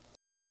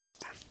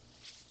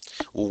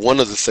 Well, one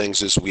of the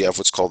things is we have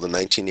what's called the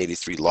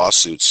 1983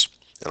 lawsuits,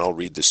 and I'll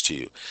read this to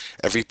you.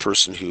 Every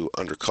person who,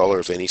 under color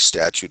of any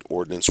statute,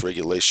 ordinance,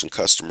 regulation,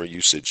 custom, or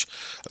usage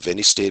of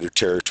any state or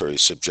territory,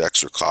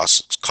 subjects or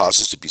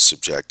causes to be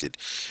subjected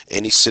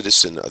any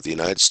citizen of the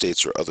United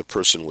States or other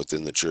person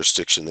within the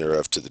jurisdiction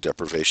thereof to the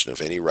deprivation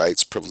of any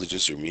rights,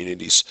 privileges, or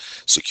immunities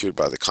secured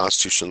by the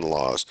Constitution and the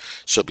laws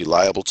shall be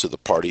liable to the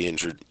party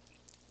injured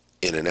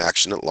in an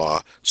action at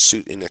law,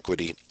 suit in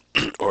equity,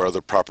 or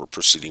other proper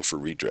proceeding for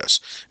redress.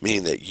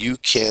 Meaning that you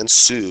can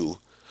sue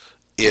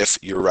if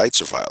your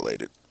rights are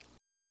violated.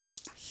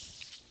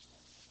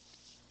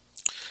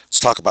 Let's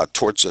talk about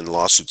torts and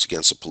lawsuits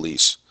against the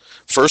police.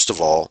 First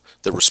of all,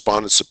 the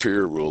respondent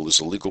superior rule is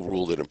a legal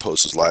rule that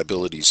imposes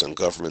liabilities on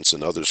governments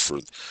and others for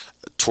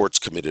torts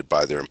committed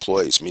by their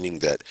employees, meaning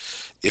that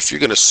if you're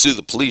going to sue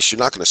the police, you're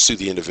not going to sue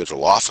the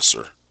individual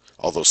officer,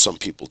 although some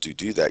people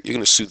do that. You're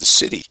going to sue the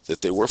city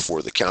that they work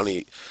for, the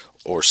county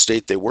or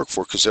state they work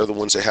for, because they're the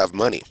ones that have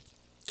money.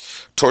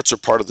 Torts are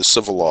part of the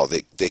civil law.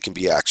 They can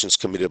be actions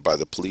committed by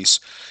the police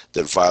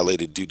that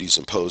violated duties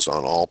imposed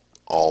on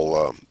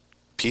all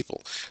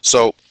people.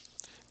 So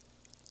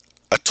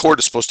a tort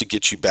is supposed to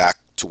get you back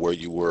to where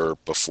you were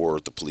before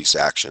the police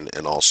action,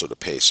 and also to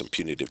pay some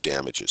punitive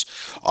damages.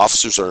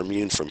 Officers are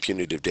immune from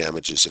punitive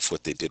damages if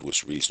what they did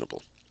was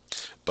reasonable.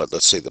 But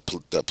let's say the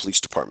police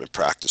department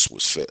practice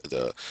was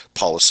the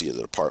policy of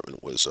the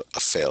department was a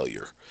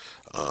failure,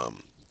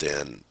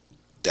 then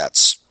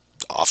that's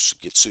the officer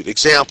gets sued.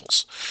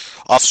 Examples: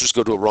 officers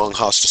go to a wrong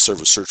house to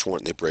serve a search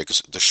warrant, and they break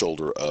the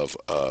shoulder of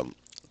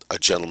a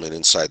gentleman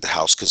inside the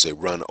house because they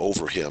run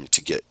over him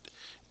to get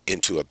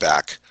into a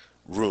back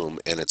room,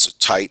 and it's a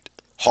tight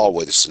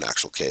hallway. This is an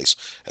actual case,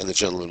 and the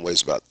gentleman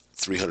weighs about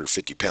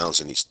 350 pounds,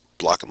 and he's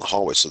blocking the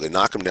hallway. So they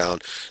knock him down,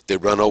 they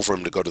run over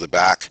him to go to the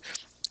back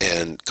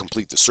and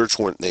complete the search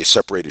warrant, and they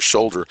separate his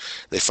shoulder.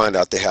 They find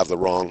out they have the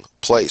wrong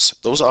place.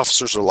 Those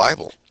officers are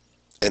liable,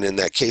 and in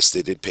that case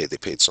they did pay. They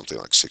paid something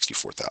like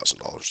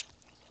 $64,000.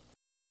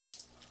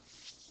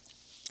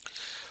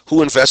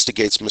 Who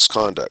investigates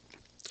misconduct?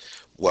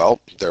 Well,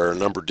 there are a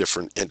number of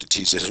different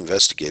entities that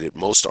investigate it.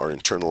 Most are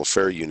internal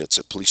affairs units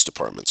at police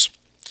departments.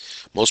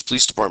 Most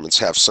police departments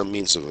have some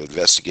means of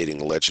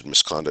investigating alleged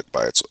misconduct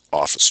by its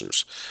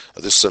officers.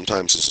 This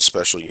sometimes is a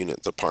special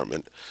unit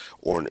department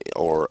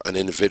or an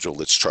individual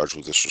that's charged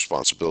with this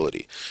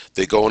responsibility.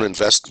 They go and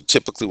invest.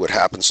 Typically what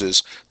happens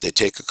is they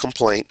take a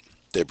complaint,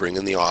 they bring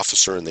in the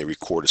officer, and they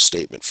record a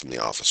statement from the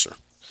officer.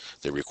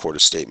 They record a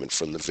statement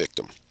from the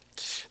victim.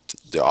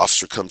 The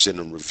officer comes in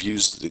and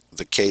reviews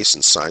the case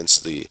and signs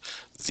the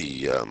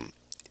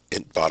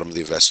bottom of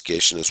the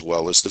investigation, as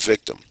well as the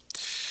victim.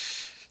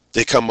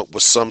 They come up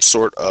with some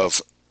sort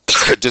of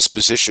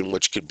disposition,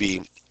 which could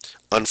be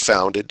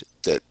unfounded,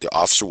 that the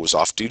officer was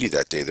off duty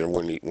that day, they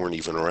weren't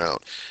even around.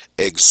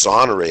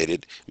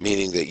 Exonerated,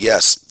 meaning that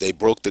yes, they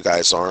broke the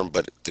guy's arm,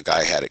 but the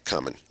guy had it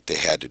coming. They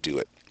had to do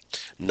it.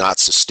 Not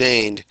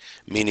sustained,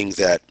 meaning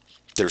that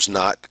there's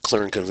not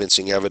clear and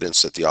convincing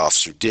evidence that the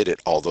officer did it,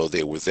 although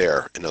they were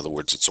there. In other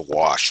words, it's a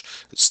wash.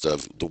 It's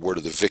the word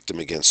of the victim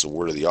against the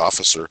word of the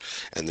officer,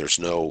 and there's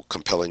no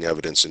compelling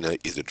evidence in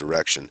either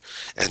direction.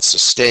 And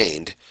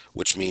sustained,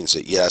 which means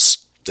that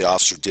yes, the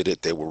officer did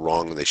it, they were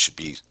wrong, and they should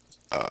be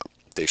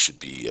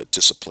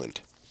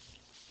disciplined.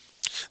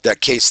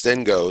 That case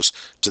then goes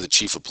to the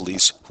chief of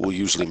police, who will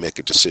usually make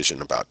a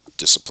decision about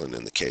discipline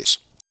in the case.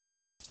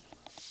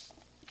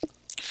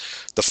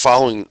 The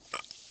following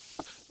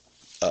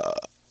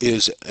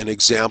is an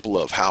example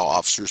of how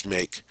officers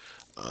make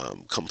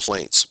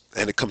complaints,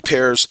 and it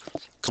compares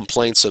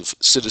complaints of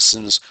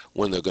citizens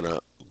when they're going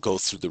to go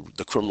through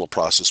the criminal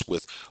process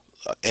with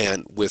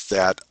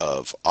that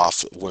of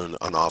when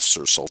an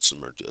officer assaults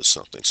them or does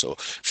something. So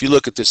if you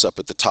look at this up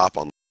at the top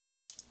on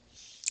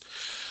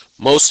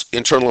most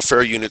internal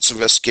affairs units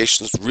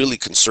investigations really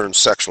concern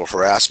sexual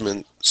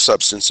harassment,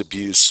 substance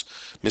abuse,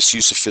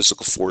 misuse of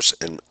physical force,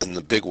 and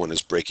the big one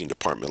is breaking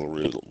departmental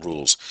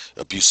rules,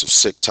 abuse of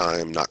sick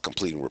time, not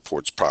completing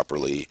reports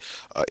properly,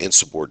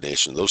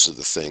 insubordination. Those are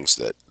the things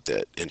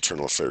that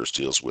internal affairs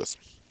deals with.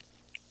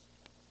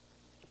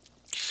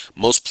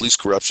 Most police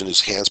corruption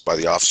is enhanced by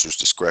the officer's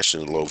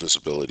discretion and low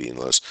visibility,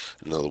 unless,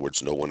 in other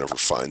words, no one ever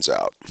finds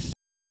out.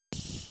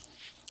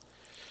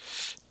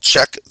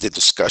 Check the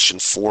discussion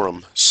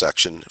forum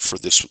section for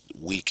this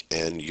week,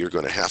 and you're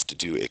going to have to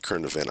do a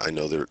current event. I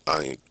know that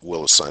I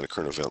will assign a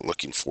current event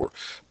looking for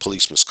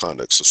police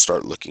misconduct, so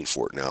start looking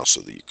for it now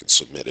so that you can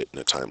submit it in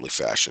a timely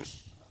fashion.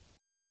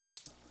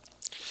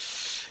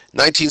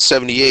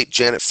 1978,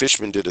 Janet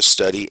Fishman did a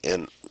study,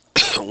 and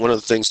one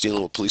of the things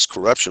dealing with police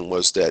corruption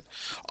was that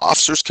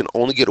officers can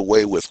only get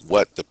away with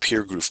what the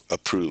peer group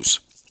approves.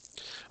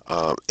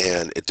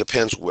 And it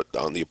depends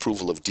on the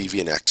approval of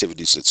deviant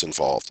activities that's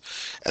involved.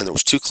 And there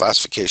was two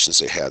classifications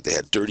they had. They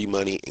had dirty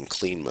money and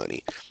clean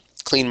money.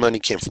 Clean money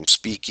came from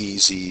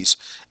speakeasies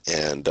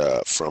and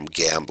from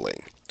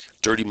gambling.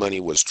 Dirty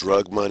money was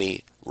drug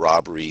money,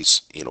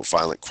 robberies,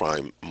 violent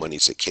crime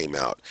monies that came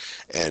out.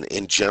 And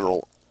in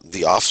general,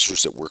 the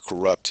officers that were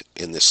corrupt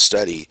in this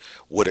study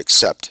would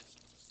accept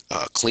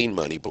clean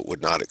money, but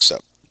would not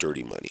accept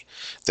dirty money.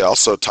 They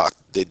also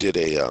did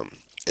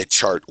a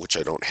chart, which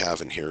I don't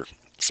have in here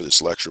for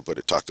this lecture, but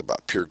it talked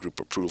about peer group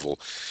approval,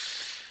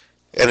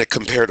 and it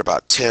compared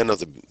about 10 of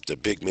the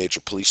big major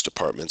police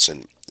departments,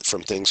 and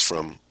from things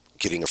from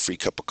getting a free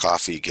cup of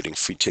coffee, getting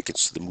free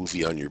tickets to the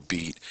movie on your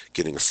beat,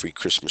 getting a free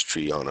Christmas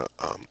tree on a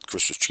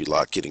Christmas tree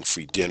lot, getting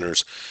free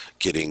dinners,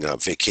 getting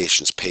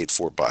vacations paid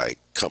for by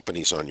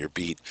companies on your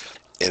beat.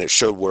 And it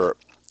showed where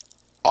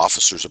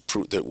officers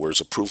there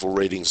was approval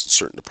ratings in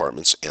certain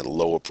departments and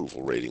low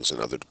approval ratings in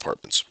other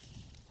departments.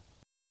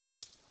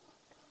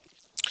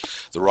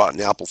 The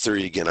rotten apple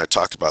theory, again, I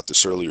talked about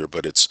this earlier,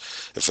 but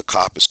it's if a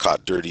cop is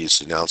caught dirty, it's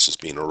denounced as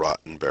being a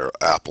rotten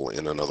apple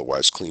in an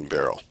otherwise clean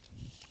barrel.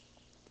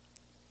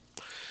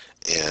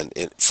 And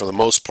for the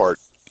most part,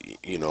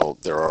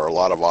 there are a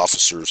lot of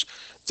officers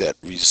that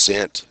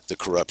resent the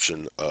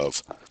corruption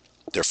of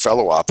their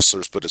fellow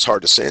officers, but it's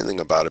hard to say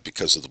anything about it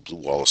because of the blue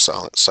wall of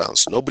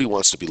silence. Nobody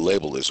wants to be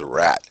labeled as a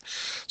rat,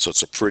 so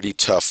it's a pretty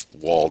tough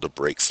wall to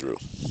break through.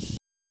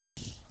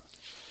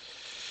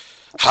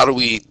 How do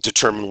we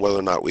determine whether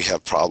or not we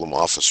have problem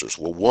officers?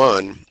 Well,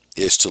 one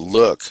is to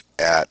look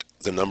at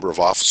the number of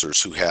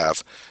officers who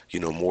have,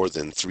 more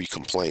than 3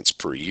 complaints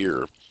per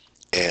year,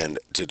 and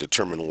to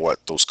determine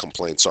what those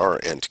complaints are,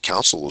 and to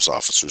counsel those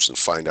officers and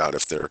find out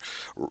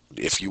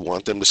if you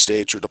want them to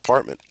stay at your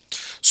department.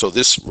 So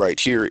this right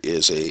here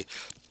is a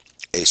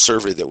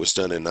survey that was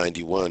done in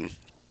 '91.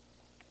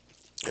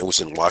 It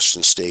was in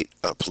Washington State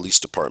police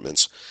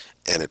departments,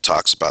 and it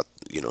talks about,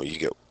 you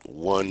get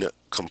 1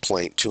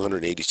 complaint.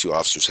 282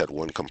 officers had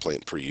 1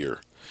 complaint per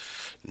year.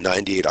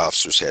 98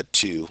 officers had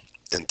 2,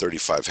 and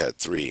 35 had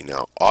 3.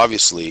 Now,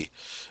 obviously,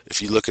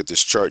 if you look at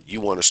this chart,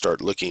 you want to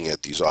start looking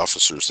at these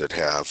officers that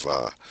have,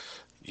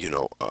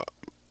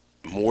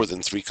 more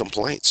than 3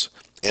 complaints,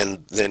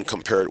 and then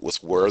compare it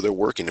with where they're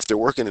working. If they're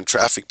working in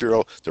traffic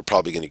bureau, they're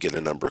probably going to get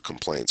a number of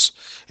complaints.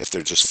 If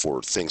they're just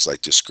for things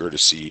like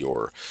discourtesy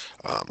or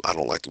I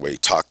don't like the way you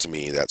talk to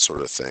me, that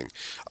sort of thing.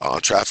 On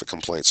traffic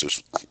complaints,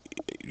 there's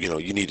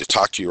you need to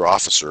talk to your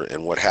officer,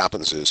 and what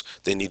happens is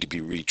they need to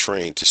be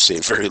retrained to say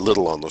very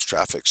little on those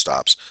traffic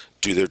stops,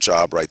 do their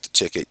job, write the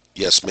ticket,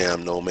 yes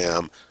ma'am, no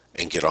ma'am,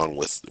 and get on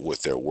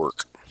with their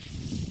work.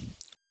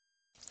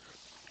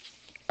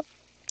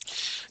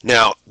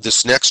 Now,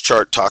 this next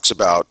chart talks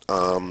about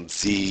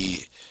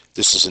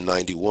this is in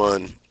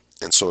 '91,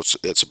 and so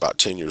it's about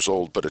 10 years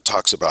old, but it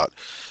talks about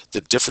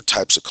the different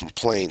types of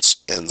complaints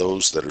and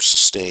those that are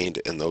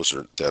sustained and those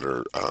that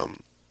are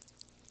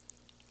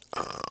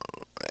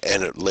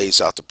and it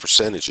lays out the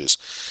percentages.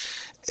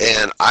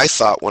 And I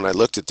thought when I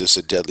looked at this,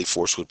 that deadly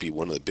force would be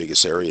one of the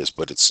biggest areas,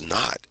 but it's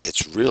not.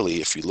 It's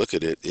really, if you look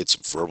at it,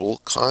 it's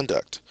verbal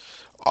conduct.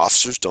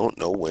 Officers don't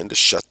know when to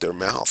shut their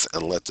mouth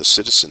and let the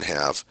citizen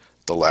have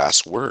the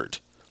last word.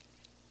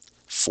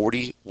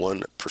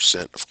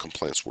 41% of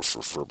complaints were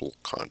for verbal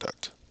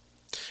conduct.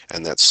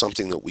 And that's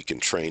something that we can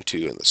train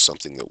to, and it's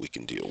something that we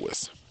can deal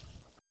with.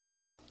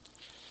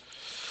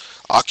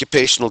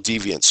 Occupational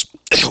deviance.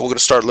 We're going to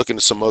start looking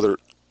at some other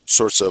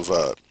sorts of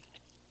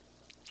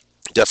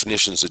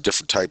definitions of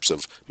different types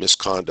of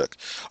misconduct.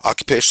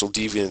 Occupational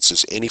deviance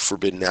is any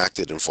forbidden act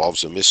that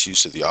involves a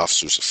misuse of the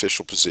officer's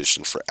official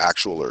position for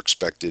actual or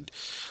expected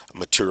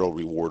material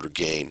reward or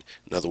gain.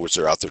 In other words,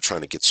 they're out there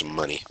trying to get some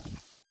money.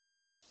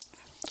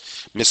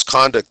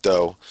 Misconduct,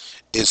 though,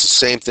 is the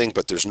same thing,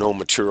 but there's no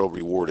material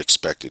reward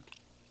expected.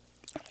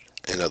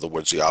 In other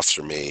words, the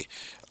officer may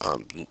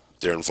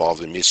they're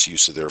involved in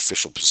misuse of their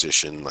official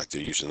position, like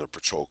they're using their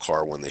patrol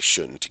car when they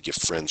shouldn't to give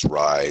friends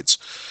rides,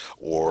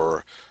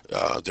 or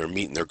they're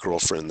meeting their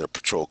girlfriend in their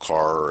patrol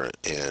car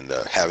and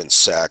having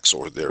sex,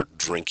 or they're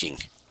drinking.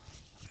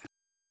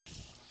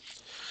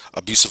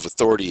 Abuse of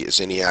authority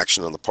is any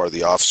action on the part of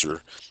the officer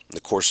in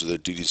the course of their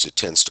duties that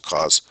tends to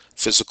cause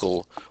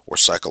physical or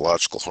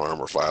psychological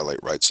harm or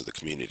violate rights of the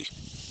community.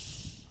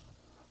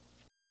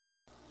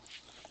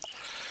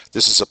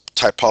 This is a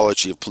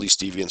typology of police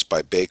deviance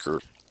by Baker.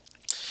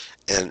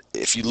 And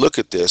if you look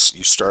at this,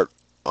 you start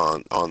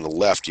on the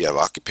left, you have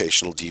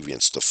occupational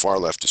deviance. The far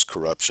left is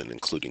corruption,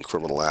 including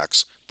criminal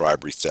acts,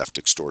 bribery, theft,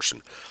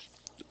 extortion.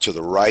 To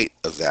the right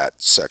of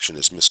that section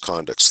is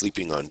misconduct,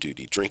 sleeping on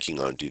duty, drinking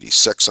on duty,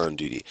 sex on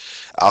duty,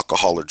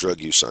 alcohol or drug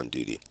use on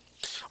duty.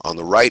 On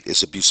the right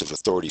is abuse of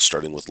authority,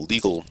 starting with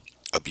legal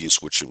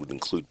abuse, which would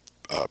include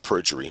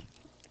perjury,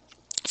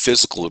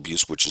 physical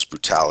abuse, which is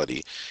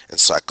brutality, and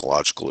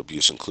psychological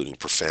abuse, including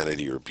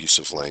profanity or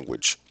abusive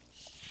language.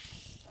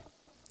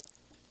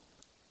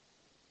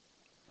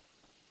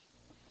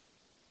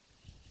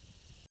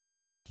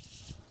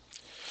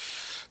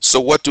 So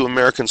what do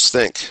Americans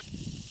think?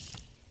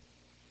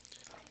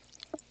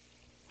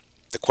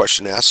 The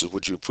question asked is,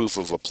 would you approve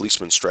of a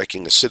policeman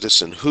striking a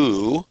citizen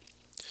who,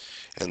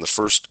 and the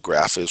first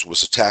graph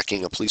was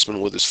attacking a policeman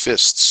with his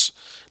fists?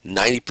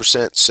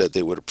 90% said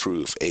they would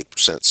approve,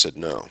 8% said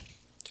no.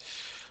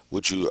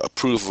 Would you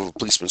approve of a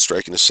policeman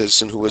striking a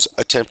citizen who was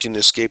attempting to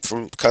escape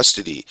from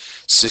custody?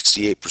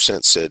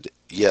 68% said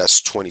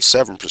yes,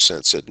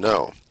 27% said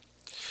no.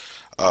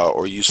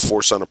 Or use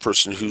force on a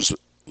person who's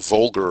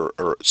vulgar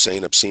or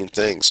saying obscene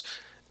things?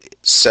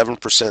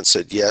 7%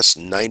 said yes,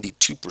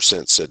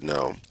 92% said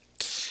no.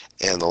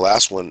 And the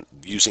last one,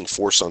 using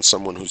force on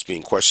someone who's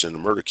being questioned in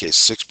a murder case,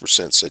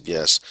 6% said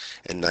yes,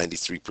 and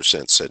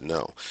 93% said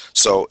no.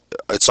 So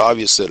it's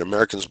obvious that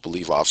Americans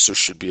believe officers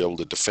should be able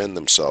to defend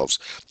themselves,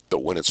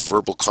 but when it's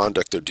verbal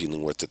conduct they're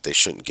dealing with, that they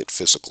shouldn't get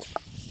physical.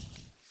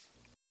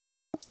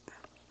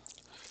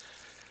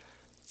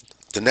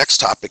 The next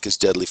topic is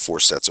deadly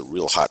force. That's a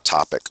real hot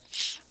topic.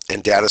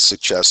 And data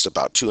suggests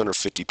about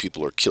 250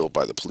 people are killed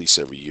by the police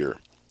every year.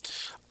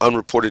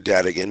 Unreported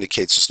data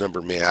indicates this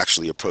number may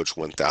actually approach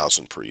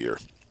 1,000 per year.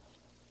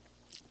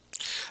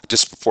 A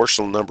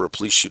disproportionate number of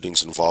police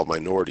shootings involve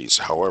minorities.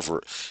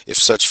 However, if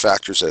such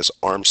factors as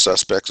armed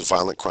suspects,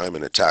 violent crime,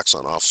 and attacks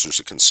on officers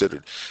are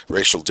considered,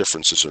 racial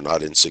differences are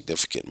not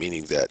insignificant,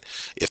 meaning that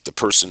if the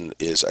person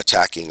is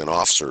attacking an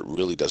officer, it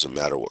really doesn't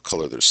matter what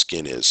color their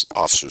skin is.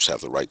 Officers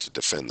have the right to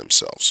defend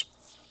themselves.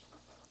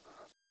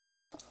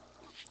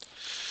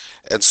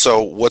 And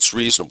so what's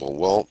reasonable?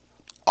 Well,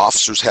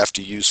 officers have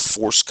to use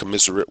force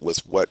commensurate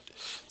with what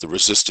the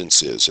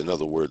resistance is. In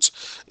other words,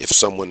 if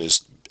someone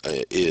is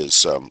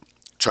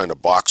trying to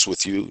box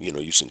with you,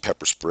 using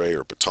pepper spray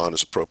or baton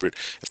is appropriate.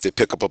 If they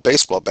pick up a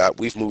baseball bat,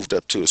 we've moved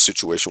up to a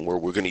situation where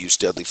we're going to use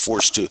deadly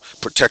force to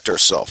protect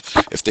ourselves.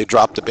 If they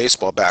drop the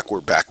baseball bat,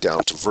 we're back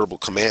down to verbal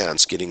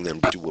commands, getting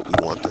them to do what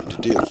we want them to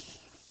do.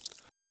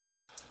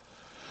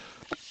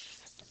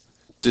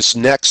 This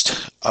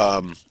next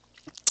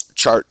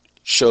chart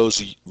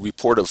shows a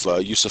report of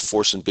use of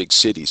force in big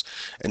cities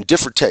and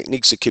different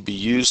techniques that could be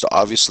used.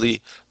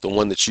 Obviously, the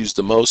one that's used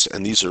the most,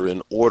 and these are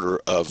in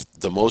order of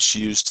the most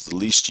used to the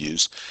least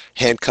used: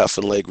 handcuff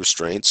and leg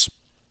restraints,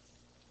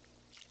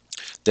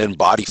 then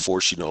body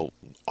force,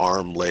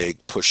 arm, leg,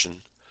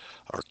 pushing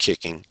or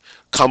kicking,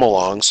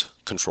 come-alongs,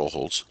 control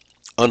holds,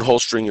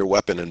 unholstering your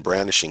weapon and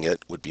brandishing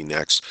it would be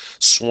next.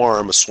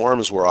 Swarm, a swarm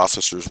is where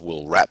officers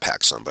will rat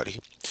pack somebody,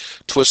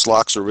 twist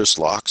locks or wrist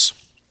locks,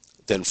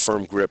 then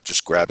firm grip,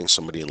 just grabbing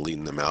somebody and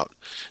leading them out.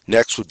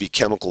 Next would be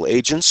chemical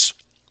agents,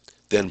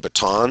 then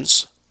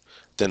batons,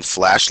 then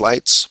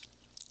flashlights,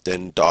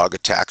 then dog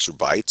attacks or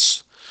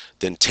bites,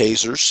 then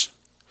tasers,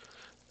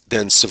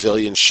 then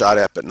civilians shot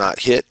at but not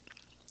hit,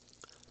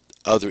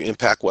 other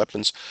impact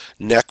weapons,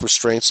 neck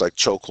restraints like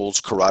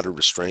chokeholds, carotid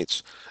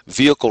restraints,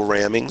 vehicle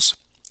rammings,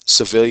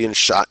 civilians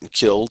shot and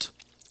killed,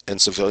 and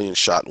civilians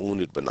shot and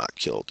wounded but not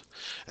killed.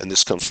 And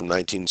this comes from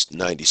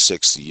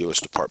 1996, the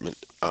U.S. Department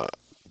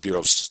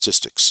Bureau of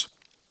Statistics.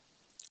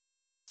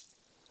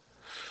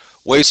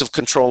 Ways of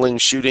controlling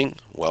shooting?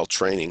 Well,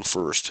 training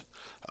first.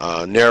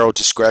 Narrow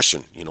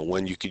discretion,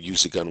 when you could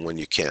use a gun, when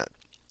you can't.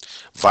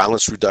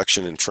 Violence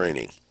reduction and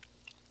training.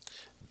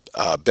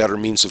 Better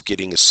means of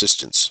getting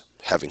assistance,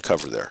 having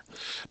cover there.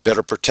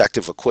 Better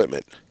protective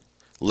equipment.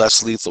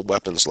 Less lethal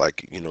weapons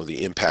like,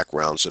 the impact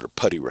rounds that are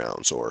putty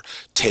rounds or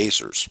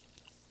tasers.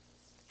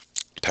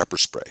 Pepper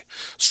spray.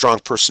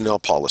 Strong personnel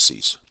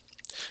policies.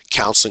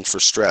 Counseling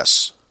for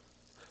stress.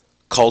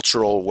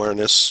 Cultural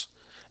awareness,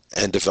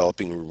 and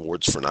developing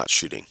rewards for not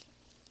shooting.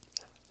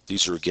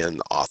 These are, again,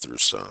 the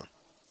author's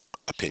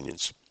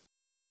opinions.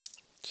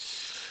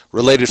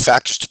 Related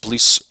factors to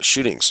police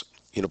shootings.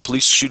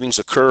 Police shootings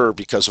occur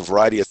because a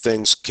variety of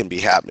things can be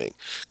happening.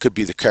 Could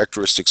be the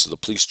characteristics of the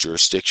police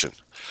jurisdiction,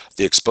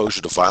 the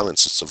exposure to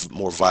violence. It's a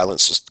more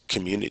violence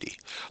community.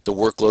 The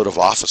workload of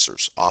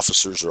officers.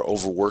 Officers are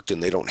overworked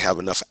and they don't have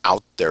enough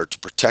out there to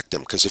protect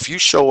them. Because if you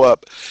show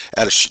up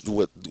at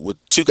with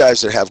 2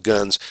 guys that have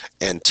guns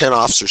and 10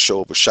 officers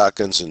show up with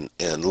shotguns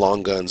and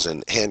long guns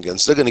and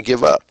handguns, they're going to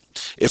give up.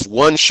 If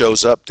one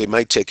shows up, they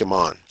might take him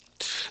on.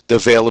 The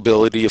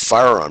availability of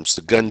firearms,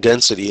 the gun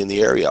density in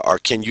the area, or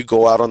can you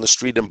go out on the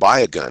street and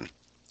buy a gun?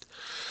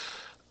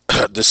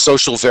 The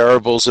social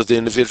variables of the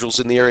individuals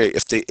in the area.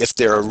 If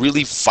they're a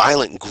really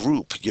violent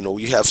group,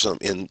 you have some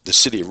in the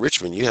city of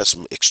Richmond. You have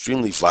some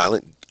extremely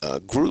violent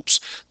groups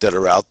that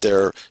are out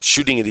there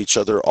shooting at each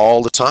other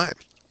all the time.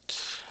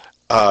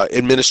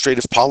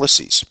 Administrative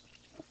policies.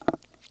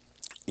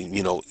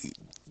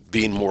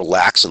 Being more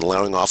lax and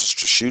allowing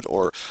officers to shoot,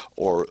 or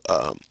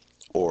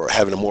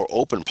having a more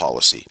open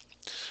policy.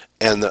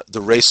 And the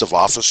race of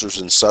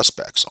officers and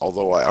suspects.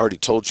 Although I already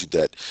told you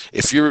that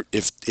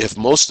if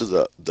most of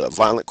the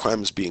violent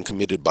crime is being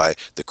committed by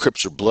the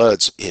Crips or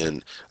Bloods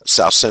in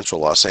South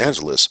Central Los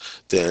Angeles,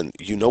 then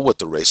you know what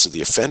the race of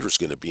the offender is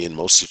going to be in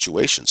most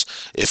situations.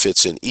 If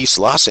it's in East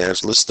Los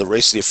Angeles, the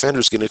race of the offender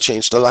is going to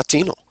change to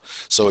Latino.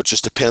 So it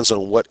just depends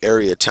on what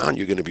area of town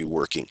you're going to be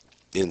working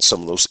in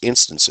some of those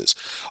instances.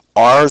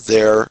 Are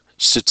there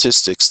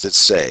statistics that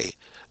say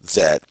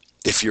that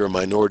if you're a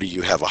minority,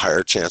 you have a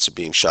higher chance of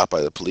being shot by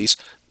the police?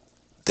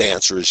 The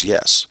answer is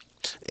yes.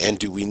 And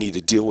do we need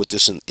to deal with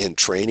this in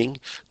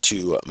training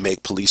to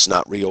make police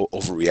not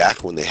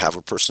overreact when they have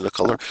a person of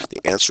color?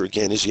 The answer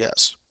again is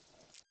yes.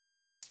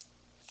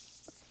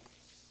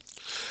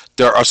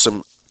 There are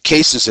some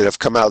cases that have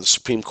come out of the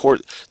Supreme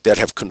Court that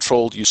have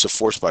controlled use of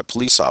force by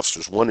police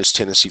officers. One is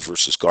Tennessee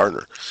versus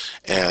Garner.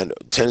 And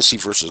Tennessee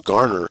versus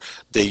Garner,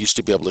 they used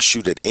to be able to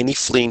shoot at any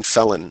fleeing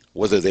felon,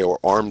 whether they were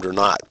armed or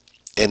not.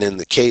 And in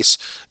the case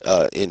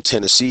in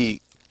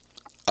Tennessee,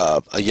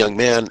 a young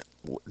man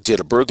did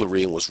a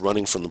burglary and was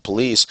running from the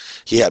police.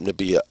 He happened to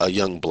be a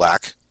young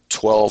black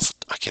 12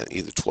 or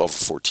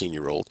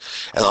 14-year-old.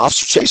 And the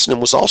officer chasing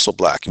him was also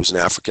black. He was an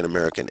African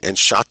American, and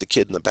shot the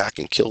kid in the back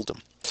and killed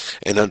him.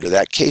 And under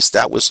that case,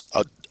 that was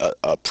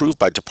approved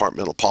by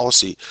departmental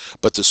policy,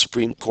 but the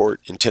Supreme Court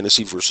in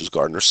Tennessee versus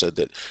Gardner said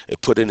that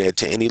it put an end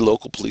to any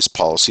local police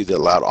policy that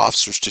allowed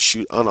officers to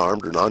shoot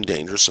unarmed or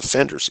non-dangerous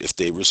offenders if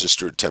they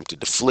resisted or attempted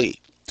to flee.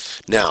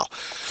 Now,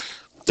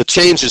 the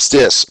change is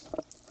this.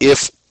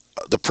 If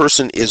the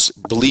person is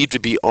believed to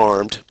be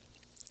armed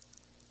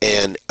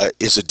and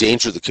is a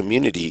danger to the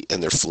community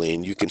and they're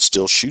fleeing, you can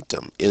still shoot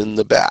them in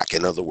the back.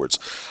 In other words,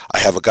 I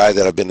have a guy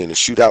that I've been in a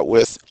shootout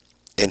with,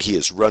 and he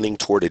is running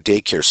toward a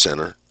daycare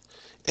center,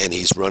 and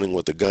he's running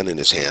with a gun in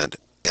his hand.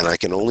 And I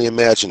can only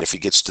imagine if he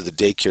gets to the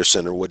daycare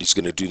center what he's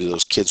going to do to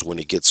those kids when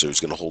he gets there.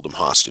 He's going to hold them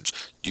hostage.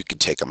 You can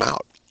take them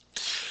out.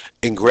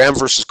 In Graham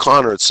versus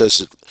Connor, it says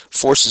that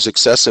force is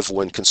excessive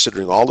when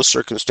considering all the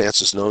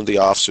circumstances known to the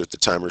officer at the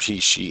time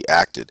she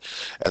acted,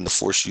 and the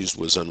force used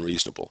was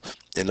unreasonable.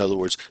 In other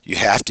words, you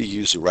have to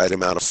use the right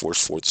amount of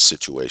force for the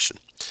situation,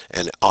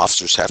 and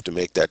officers have to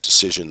make that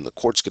decision. The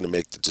court's going to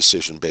make the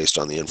decision based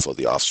on the info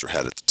the officer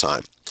had at the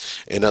time.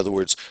 In other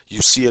words,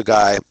 you see a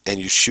guy and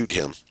you shoot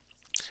him,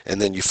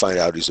 and then you find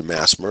out he's a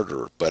mass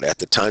murderer, but at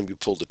the time you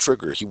pulled the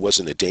trigger, he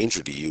wasn't a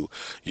danger to you.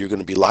 You're going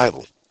to be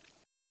liable.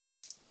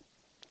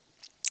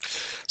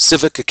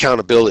 Civic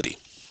accountability.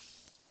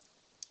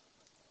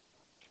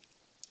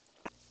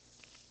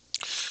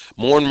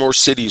 More and more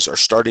cities are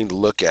starting to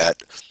look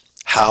at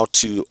how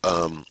to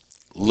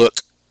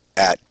look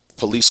at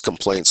police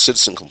complaints,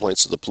 citizen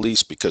complaints to the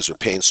police, because they're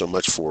paying so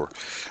much for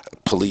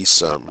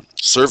police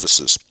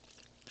services.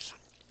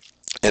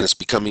 And it's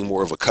becoming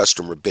more of a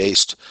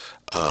customer-based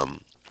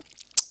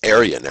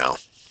area now.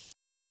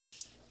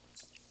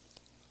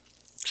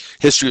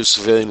 History of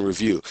civilian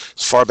review.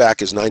 As far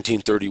back as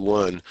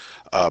 1931,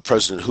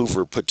 President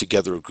Hoover put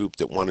together a group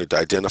that wanted to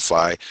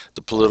identify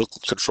the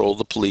political control of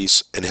the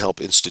police and help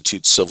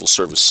institute civil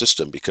service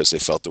system because they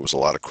felt there was a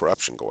lot of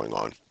corruption going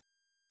on.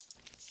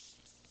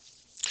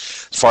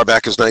 As far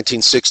back as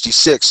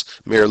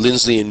 1966, Mayor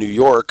Lindsley in New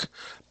York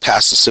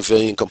passed the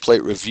Civilian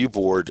Complaint Review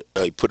Board.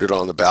 He put it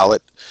on the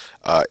ballot,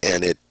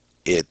 and it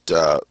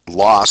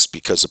lost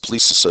because the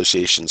police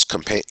associations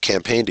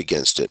campaigned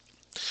against it.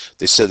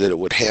 They said that it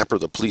would hamper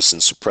the police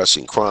in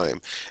suppressing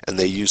crime, and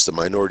they used the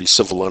minority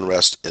civil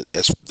unrest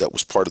that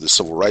was part of the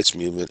civil rights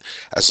movement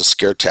as a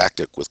scare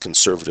tactic with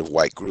conservative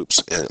white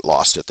groups, and it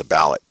lost at the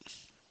ballot.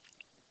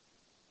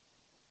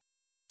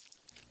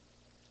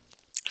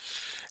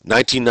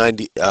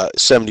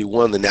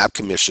 1971, the Knapp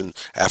Commission,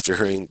 after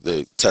hearing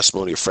the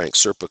testimony of Frank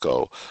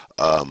Serpico,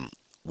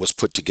 was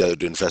put together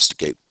to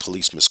investigate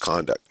police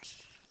misconduct.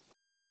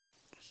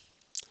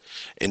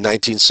 In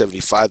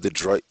 1975,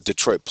 the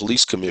Detroit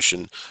Police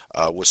Commission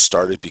was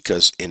started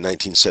because in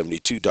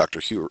 1972, Dr.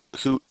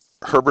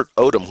 Herbert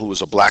Odom, who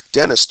was a black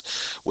dentist,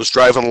 was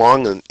driving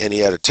along and he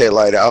had a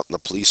taillight out, and the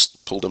police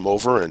pulled him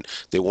over and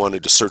they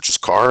wanted to search his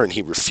car, and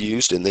he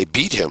refused, and they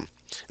beat him.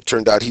 It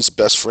turned out he's the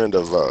best friend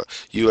of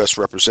U.S.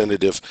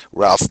 Representative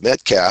Ralph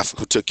Metcalf,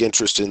 who took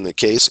interest in the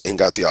case and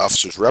got the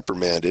officers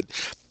reprimanded,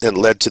 and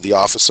led to the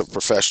Office of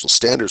Professional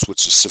Standards,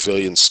 which is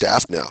civilian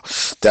staff now.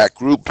 That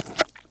group,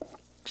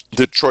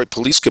 the Detroit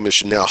Police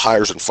Commission, now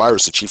hires and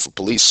fires the chief of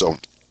police. So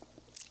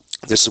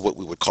this is what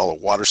we would call a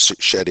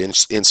watershed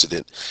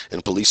incident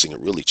in policing. It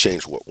really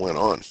changed what went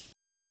on.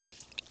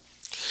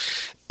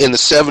 In the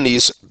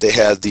 70s, they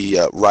had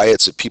the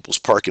riots at People's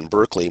Park in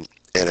Berkeley,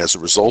 and as a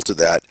result of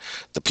that,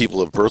 the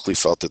people of Berkeley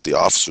felt that the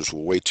officers were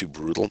way too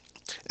brutal,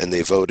 and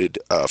they voted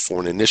for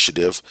an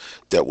initiative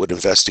that would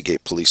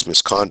investigate police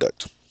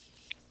misconduct.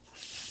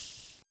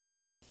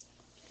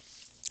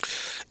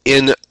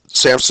 In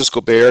San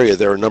Francisco Bay Area,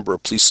 there are a number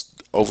of police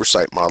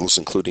oversight models,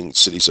 including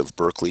cities of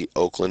Berkeley,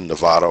 Oakland,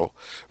 Novato,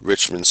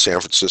 Richmond, San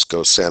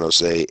Francisco, San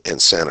Jose,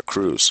 and Santa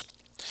Cruz.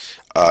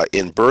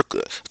 In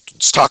Berkeley,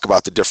 let's talk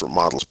about the different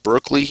models.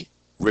 Berkeley,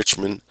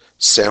 Richmond,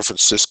 San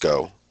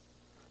Francisco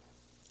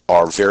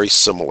are very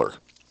similar.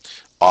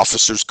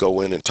 Officers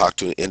go in and talk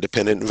to an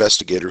independent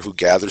investigator who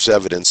gathers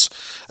evidence.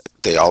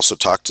 They also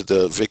talk to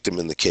the victim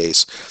in the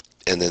case,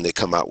 and then they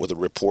come out with a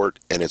report,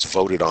 and it's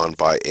voted on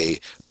by a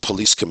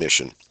police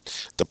commission.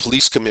 The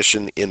police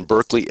commission in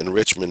Berkeley and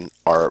Richmond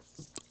and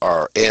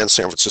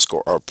San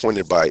Francisco are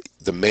appointed by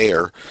the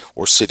mayor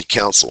or city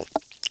council.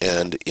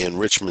 And in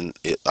Richmond,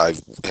 I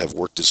have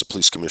worked as a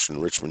police commissioner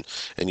in Richmond,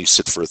 and you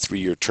sit for a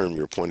 3-year term.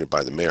 You're appointed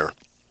by the mayor.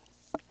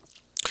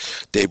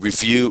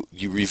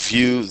 You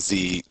review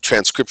the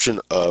transcription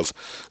of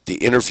the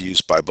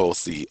interviews by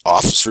both the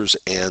officers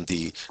and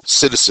the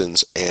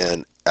citizens,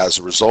 and as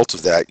a result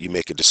of that, you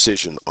make a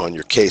decision on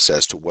your case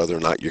as to whether or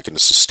not you're going to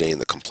sustain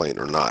the complaint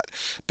or not,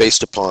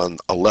 based upon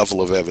a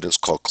level of evidence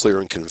called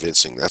clear and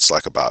convincing. That's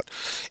like about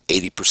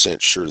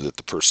 80% sure that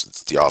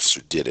the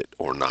officer did it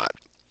or not.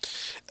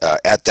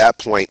 At that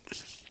point,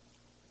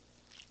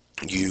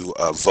 you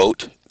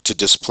vote to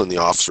discipline the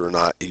officer or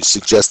not. You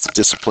suggest the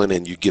discipline,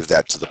 and you give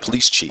that to the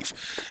police chief.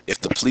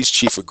 If the police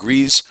chief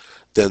agrees,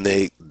 then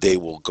they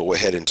will go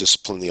ahead and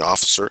discipline the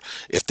officer.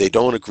 If they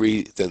don't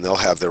agree, then they'll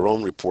have their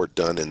own report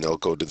done, and they'll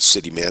go to the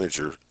city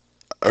manager,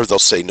 or they'll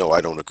say, no,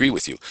 I don't agree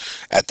with you.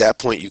 At that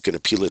point, you can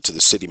appeal it to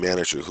the city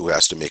manager, who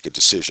has to make a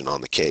decision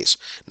on the case.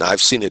 Now,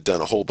 I've seen it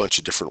done a whole bunch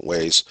of different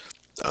ways.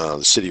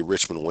 The city of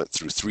Richmond went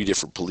through 3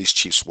 different police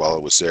chiefs while I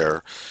was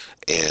there,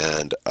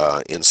 and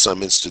in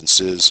some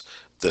instances,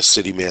 the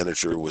city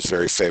manager was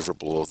very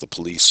favorable of the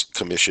police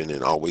commission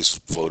and always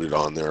voted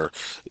on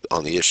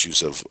the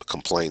issues of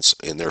complaints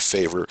in their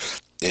favor.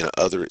 In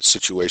other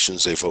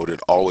situations, they voted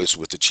always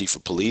with the chief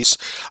of police.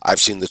 I've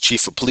seen the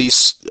chief of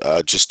police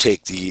just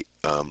take the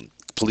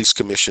police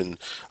commission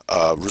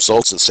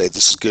results and say,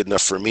 this is good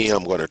enough for me,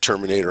 I'm going to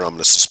terminate or I'm going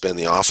to suspend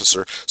the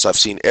officer. So I've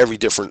seen every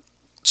different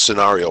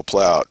scenario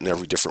play out in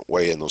every different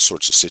way in those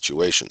sorts of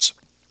situations.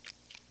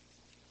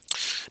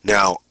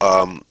 Now,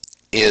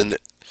 in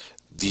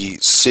the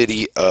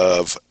city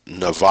of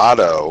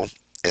Novato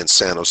and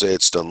San Jose,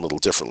 it's done a little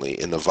differently.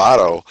 In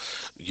Novato,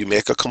 you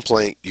make a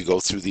complaint, you go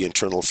through the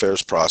internal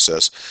affairs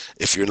process.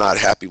 If you're not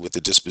happy with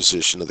the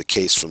disposition of the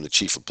case from the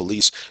chief of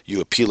police,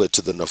 you appeal it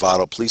to the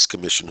Novato Police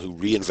Commission, who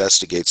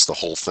reinvestigates the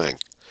whole thing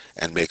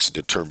and makes a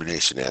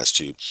determination as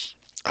to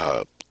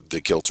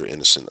the guilt or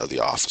innocence of the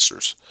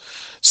officers.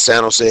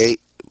 San Jose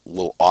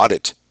will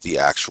audit the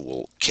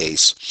actual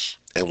case,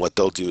 and what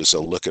they'll do is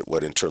they'll look at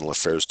what internal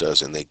affairs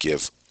does, and they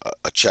give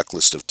a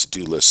checklist of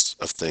to-do lists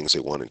of things they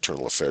want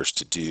internal affairs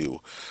to do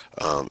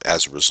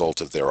as a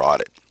result of their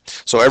audit.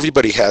 So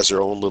everybody has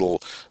their own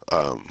little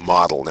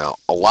model. Now,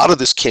 a lot of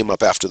this came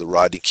up after the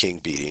Rodney King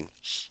beating.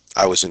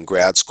 I was in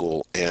grad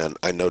school, and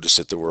I noticed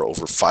that there were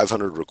over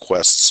 500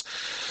 requests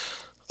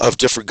of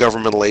different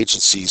governmental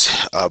agencies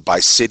by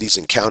cities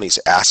and counties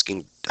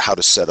asking how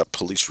to set up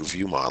police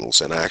review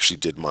models. And I actually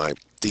did my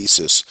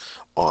thesis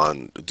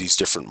on these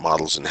different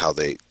models and how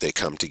they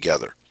come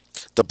together.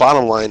 The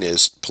bottom line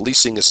is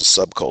policing is a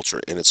subculture,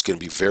 and it's going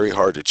to be very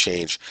hard to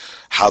change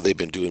how they've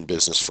been doing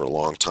business for a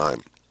long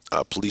time.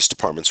 Police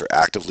departments are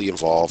actively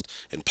involved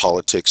in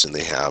politics, and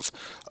they have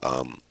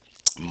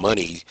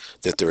money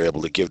that they're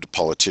able to give to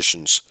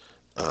politicians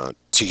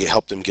to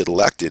help them get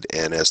elected.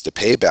 And as the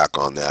payback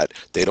on that,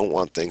 they don't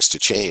want things to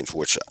change,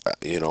 which,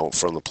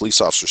 from the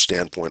police officer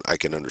standpoint, I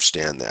can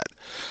understand that.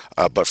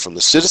 But from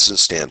the citizen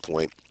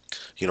standpoint,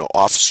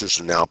 officers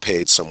are now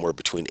paid somewhere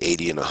between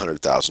 $80,000 and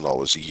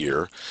 $100,000 a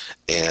year,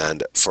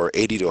 and for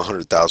 $80,000 to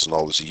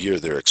 $100,000 a year,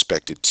 they're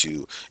expected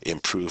to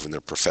improve in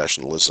their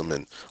professionalism.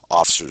 And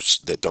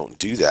officers that don't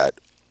do that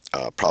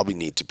probably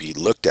need to be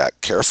looked at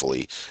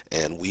carefully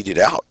and weeded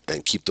out,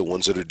 and keep the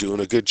ones that are doing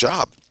a good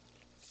job.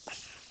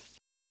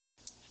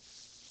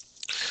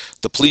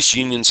 The police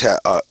unions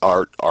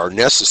are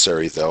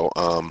necessary, though.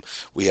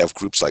 We have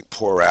groups like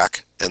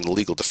PORAC and the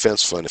Legal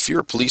Defense Fund. If you're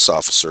a police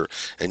officer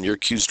and you're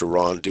accused of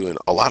wrongdoing,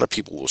 a lot of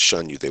people will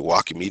shun you. They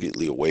walk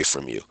immediately away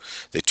from you.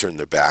 They turn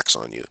their backs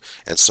on you.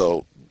 And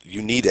so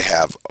you need to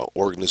have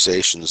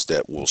organizations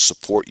that will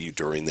support you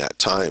during that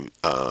time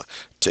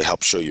to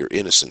help show your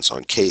innocence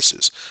on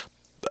cases.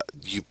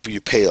 You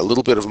pay a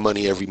little bit of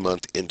money every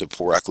month into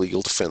PORAC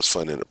Legal Defense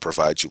Fund, and it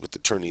provides you with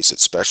attorneys that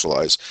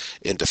specialize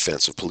in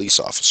defense of police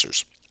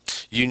officers.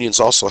 Unions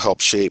also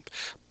help shape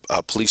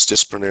police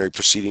disciplinary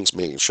proceedings,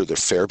 making sure they're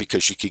fair,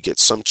 because you could get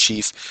some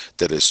chief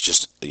that is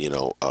just,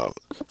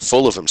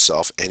 full of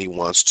himself, and he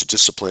wants to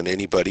discipline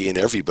anybody and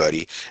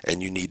everybody,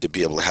 and you need to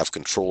be able to have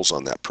controls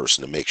on that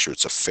person to make sure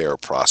it's a fair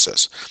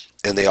process.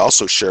 And they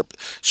also shape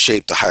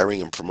the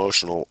hiring and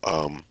promotional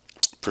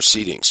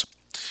proceedings.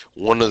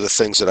 One of the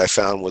things that I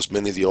found was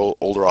many of the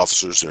older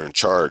officers are in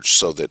charge,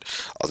 so that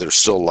there's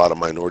still a lot of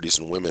minorities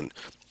and women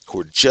who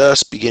are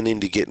just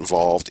beginning to get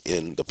involved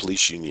in the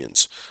police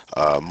unions.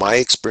 My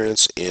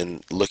experience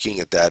in looking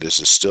at that is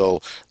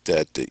still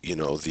that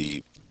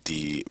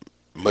the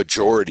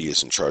majority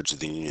is in charge of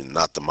the union,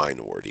 not the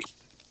minority.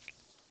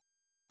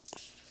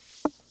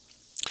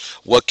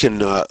 What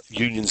can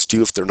unions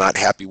do if they're not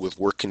happy with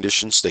work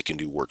conditions? They can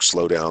do work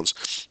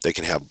slowdowns. They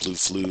can have blue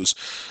flues.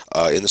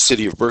 In the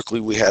city of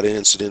Berkeley, we had an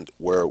incident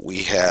where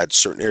we had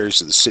certain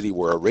areas of the city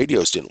where our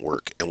radios didn't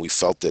work, and we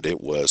felt that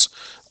it was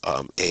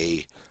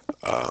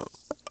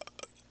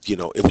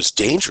it was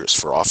dangerous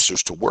for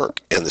officers to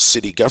work, and the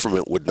city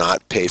government would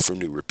not pay for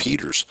new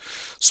repeaters.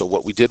 So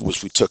what we did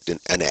was we took an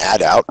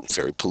ad out,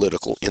 very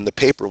political, in the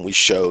paper, and we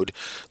showed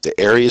the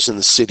areas in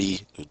the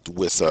city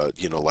with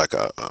like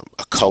a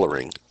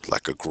coloring,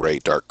 like a gray,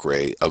 dark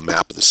gray, a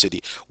map of the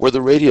city where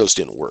the radios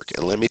didn't work.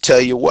 And let me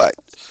tell you what,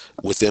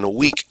 within a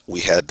week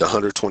we had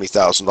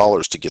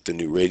 $120,000 to get the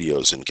new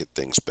radios and get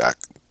things back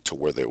to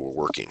where they were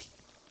working.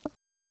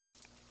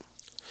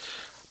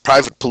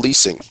 Private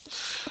policing.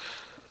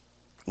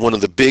 One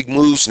of the big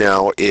moves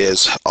now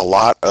is a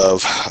lot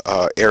of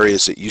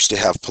areas that used to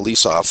have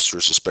police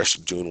officers,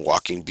 especially doing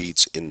walking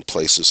beats in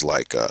places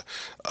like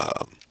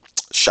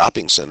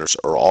shopping centers,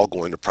 are all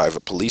going to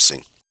private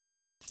policing.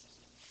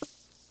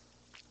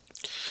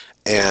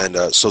 And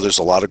so there's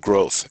a lot of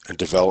growth and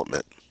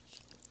development.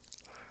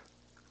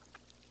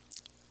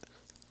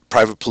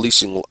 Private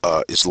policing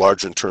is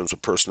larger in terms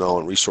of personnel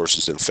and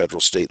resources than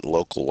federal, state, and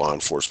local law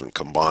enforcement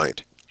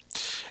combined.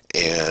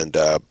 And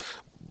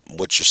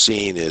what you're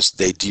seeing is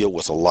they deal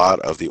with a lot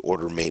of the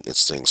order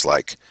maintenance things,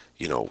 like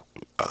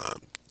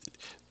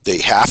They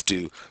have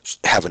to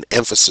have an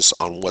emphasis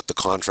on what the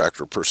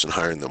contractor or person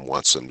hiring them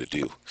wants them to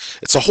do.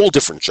 It's a whole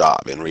different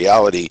job. In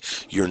reality,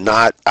 you're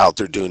not out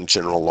there doing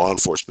general law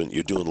enforcement.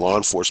 You're doing law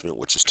enforcement,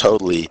 which is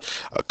totally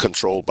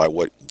controlled by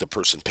what the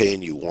person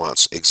paying you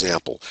wants.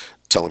 Example,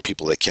 telling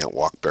people they can't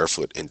walk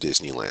barefoot in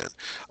Disneyland.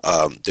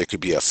 There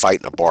could be a fight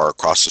in a bar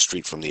across the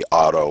street from the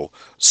auto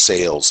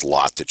sales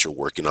lot that you're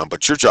working on,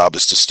 but your job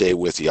is to stay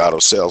with the auto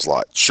sales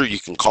lot. Sure, you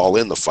can call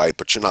in the fight,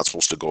 but you're not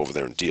supposed to go over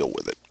there and deal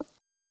with it.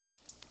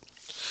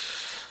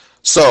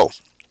 So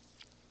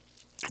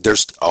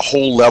there's a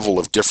whole level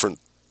of different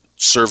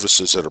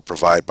services that are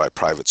provided by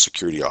private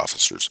security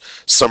officers.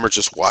 Some are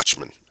just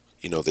watchmen.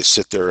 You know, they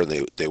sit there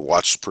and they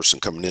watch the person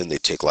coming in, they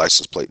take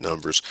license plate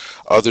numbers.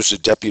 Others are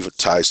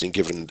deputized and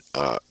given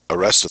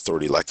arrest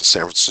authority, like the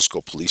San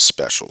Francisco police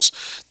specials.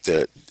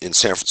 That in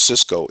San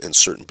Francisco, in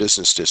certain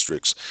business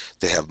districts,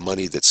 they have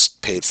money that's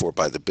paid for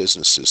by the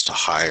businesses to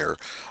hire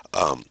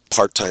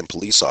part-time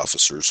police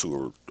officers who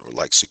are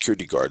like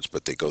security guards,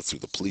 but they go through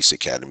the police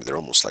academy. They're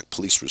almost like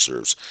police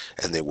reserves,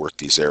 and they work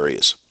these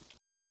areas.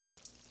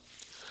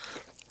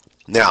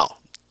 Now,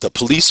 the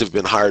police have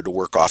been hired to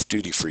work off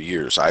duty for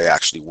years. I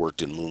actually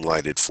worked and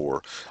moonlighted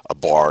for a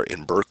bar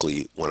in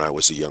Berkeley when I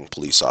was a young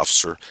police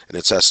officer, and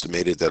it's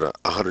estimated that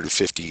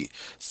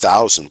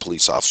 150,000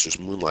 police officers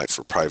moonlight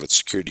for private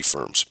security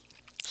firms.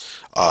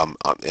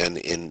 And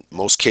in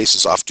most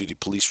cases, off-duty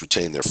police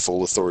retain their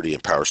full authority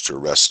and powers to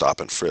arrest,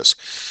 stop, and frisk.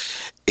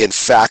 In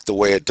fact, the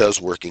way it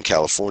does work in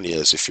California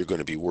is if you're going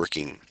to be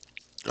working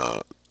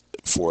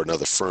for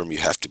another firm, you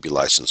have to be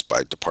licensed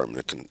by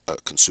Department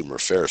of Consumer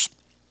Affairs.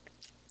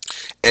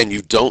 And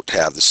you don't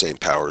have the same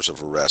powers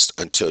of arrest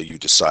until you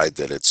decide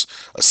that it's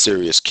a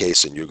serious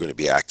case and you're going to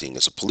be acting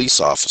as a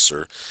police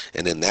officer.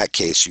 And in that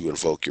case, you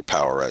invoke your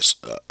power as,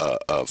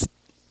 of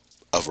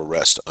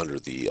arrest under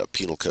the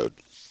penal code.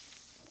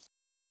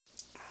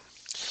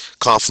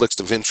 Conflicts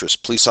of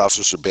interest. Police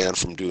officers are banned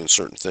from doing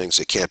certain things.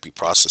 They can't be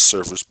process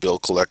servers, bill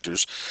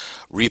collectors,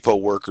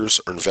 repo workers,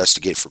 or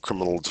investigate for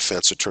criminal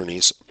defense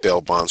attorneys,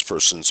 bail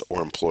bondspersons,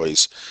 or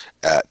employees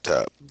at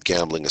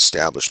gambling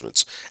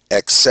establishments,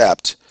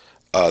 except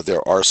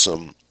there are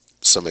some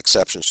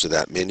exceptions to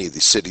that. Many of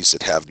the cities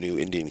that have new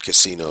Indian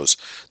casinos,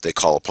 they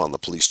call upon the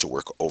police to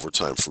work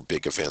overtime for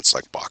big events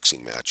like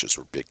boxing matches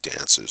or big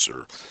dances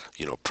or,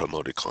 you know,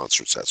 promoted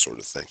concerts, that sort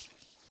of thing.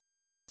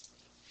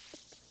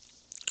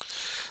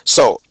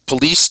 So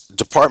police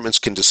departments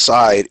can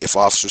decide if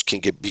officers can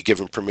be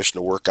given permission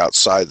to work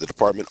outside the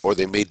department, or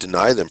they may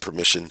deny them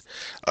permission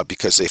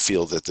because they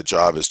feel that the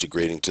job is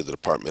degrading to the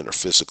department or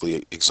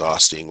physically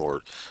exhausting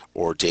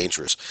or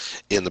dangerous.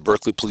 In the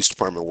Berkeley Police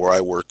Department where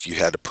I worked, you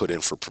had to put in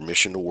for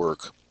permission to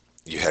work.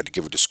 You had to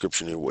give a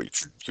description of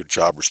what your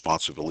job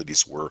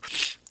responsibilities were,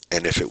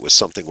 and if it was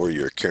something where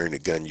you were carrying a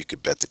gun, you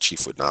could bet the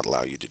chief would not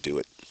allow you to do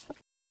it.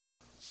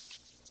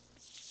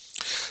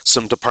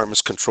 Some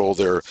departments control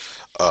the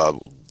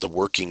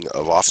working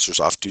of officers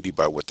off duty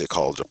by what they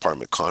call a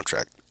department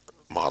contract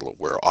model,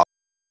 where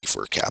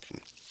for a captain.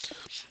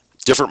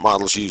 Different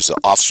models use the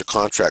officer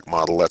contract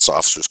model, lets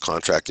officers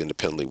contract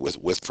independently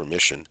with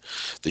permission.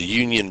 The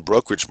union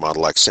brokerage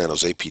model, like San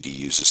Jose PD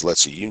uses,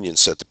 lets a union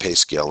set the pay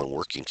scale and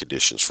working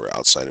conditions for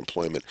outside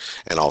employment,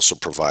 and also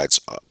provides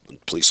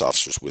police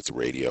officers with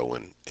radio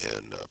and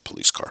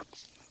police car.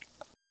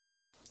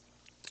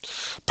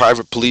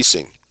 Private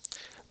policing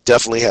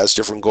definitely has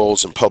different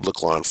goals in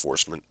public law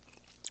enforcement.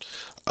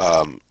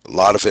 A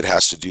lot of it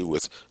has to do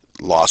with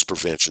loss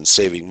prevention,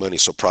 saving money,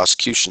 so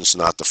prosecution is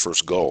not the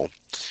first goal,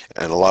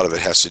 and a lot of it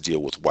has to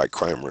deal with white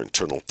crime or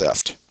internal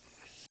theft.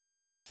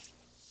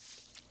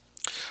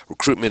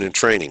 Recruitment and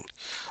training.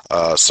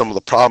 Some of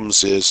the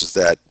problems is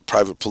that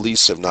private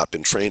police have not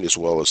been trained as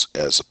well as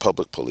the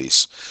public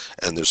police,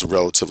 and there's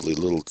relatively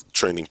little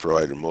training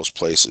provided in most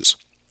places.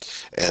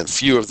 And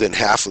fewer than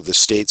half of the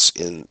states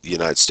in the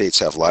United States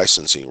have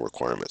licensing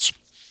requirements.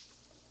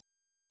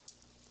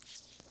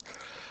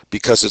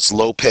 Because it's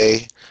low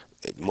pay,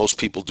 most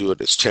people do it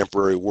as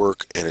temporary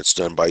work, and it's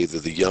done by either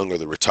the young or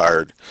the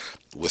retired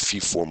with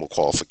few formal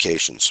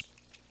qualifications.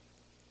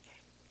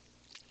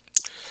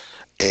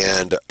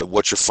 And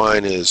what you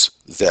find is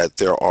that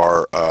there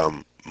are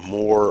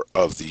more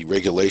of the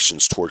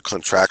regulations toward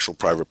contractual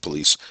private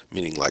police,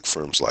 meaning like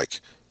firms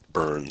like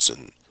Burns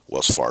and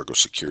Wells Fargo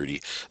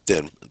Security,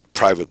 than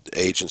private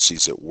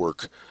agencies that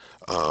work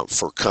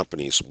for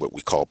companies, what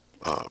we call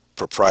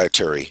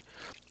proprietary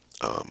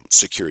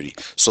security.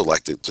 So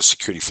like the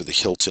security for the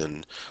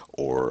Hilton,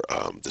 or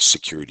the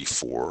security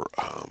for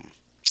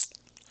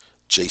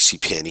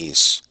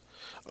JCPenney's,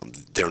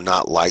 they're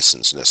not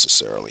licensed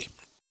necessarily.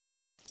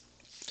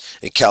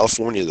 In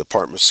California, the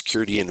Department of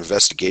Security and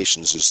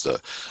Investigations is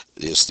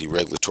the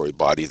regulatory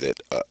body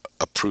that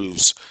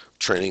approves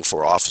training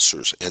for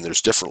officers, and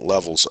there's different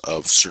levels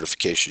of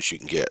certifications you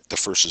can get. The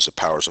first is a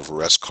powers of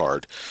arrest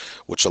card,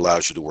 which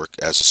allows you to work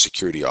as a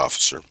security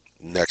officer.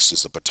 Next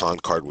is the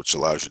baton card, which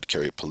allows you to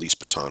carry a police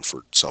baton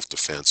for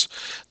self-defense.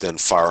 Then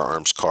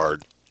firearms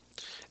card,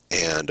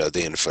 and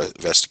they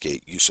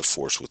investigate use of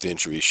force with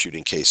injury,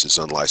 shooting cases,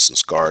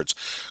 unlicensed guards.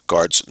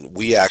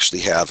 We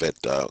actually have at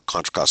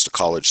Contra Costa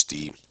College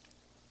the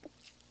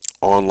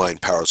online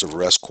powers of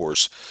arrest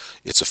course.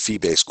 It's a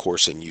fee-based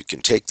course, and you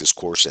can take this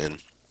course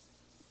and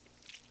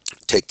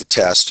take the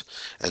test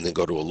and then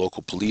go to a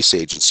local police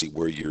agency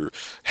where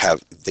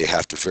they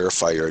have to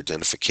verify your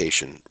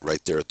identification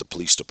right there at the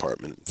police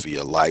department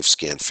via live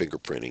scan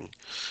fingerprinting,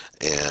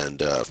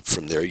 and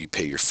from there you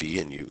pay your fee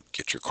and you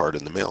get your card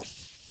in the mail.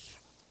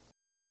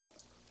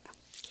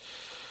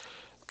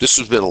 This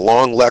has been a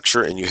long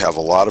lecture and you have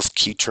a lot of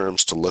key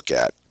terms to look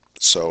at.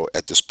 So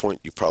at this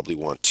point you probably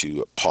want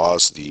to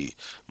pause the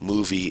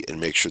movie and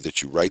make sure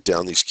that you write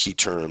down these key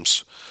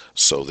terms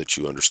so that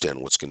you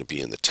understand what's going to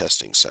be in the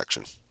testing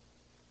section.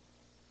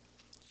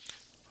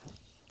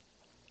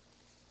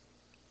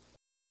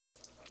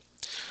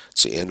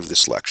 It's the end of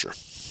this lecture.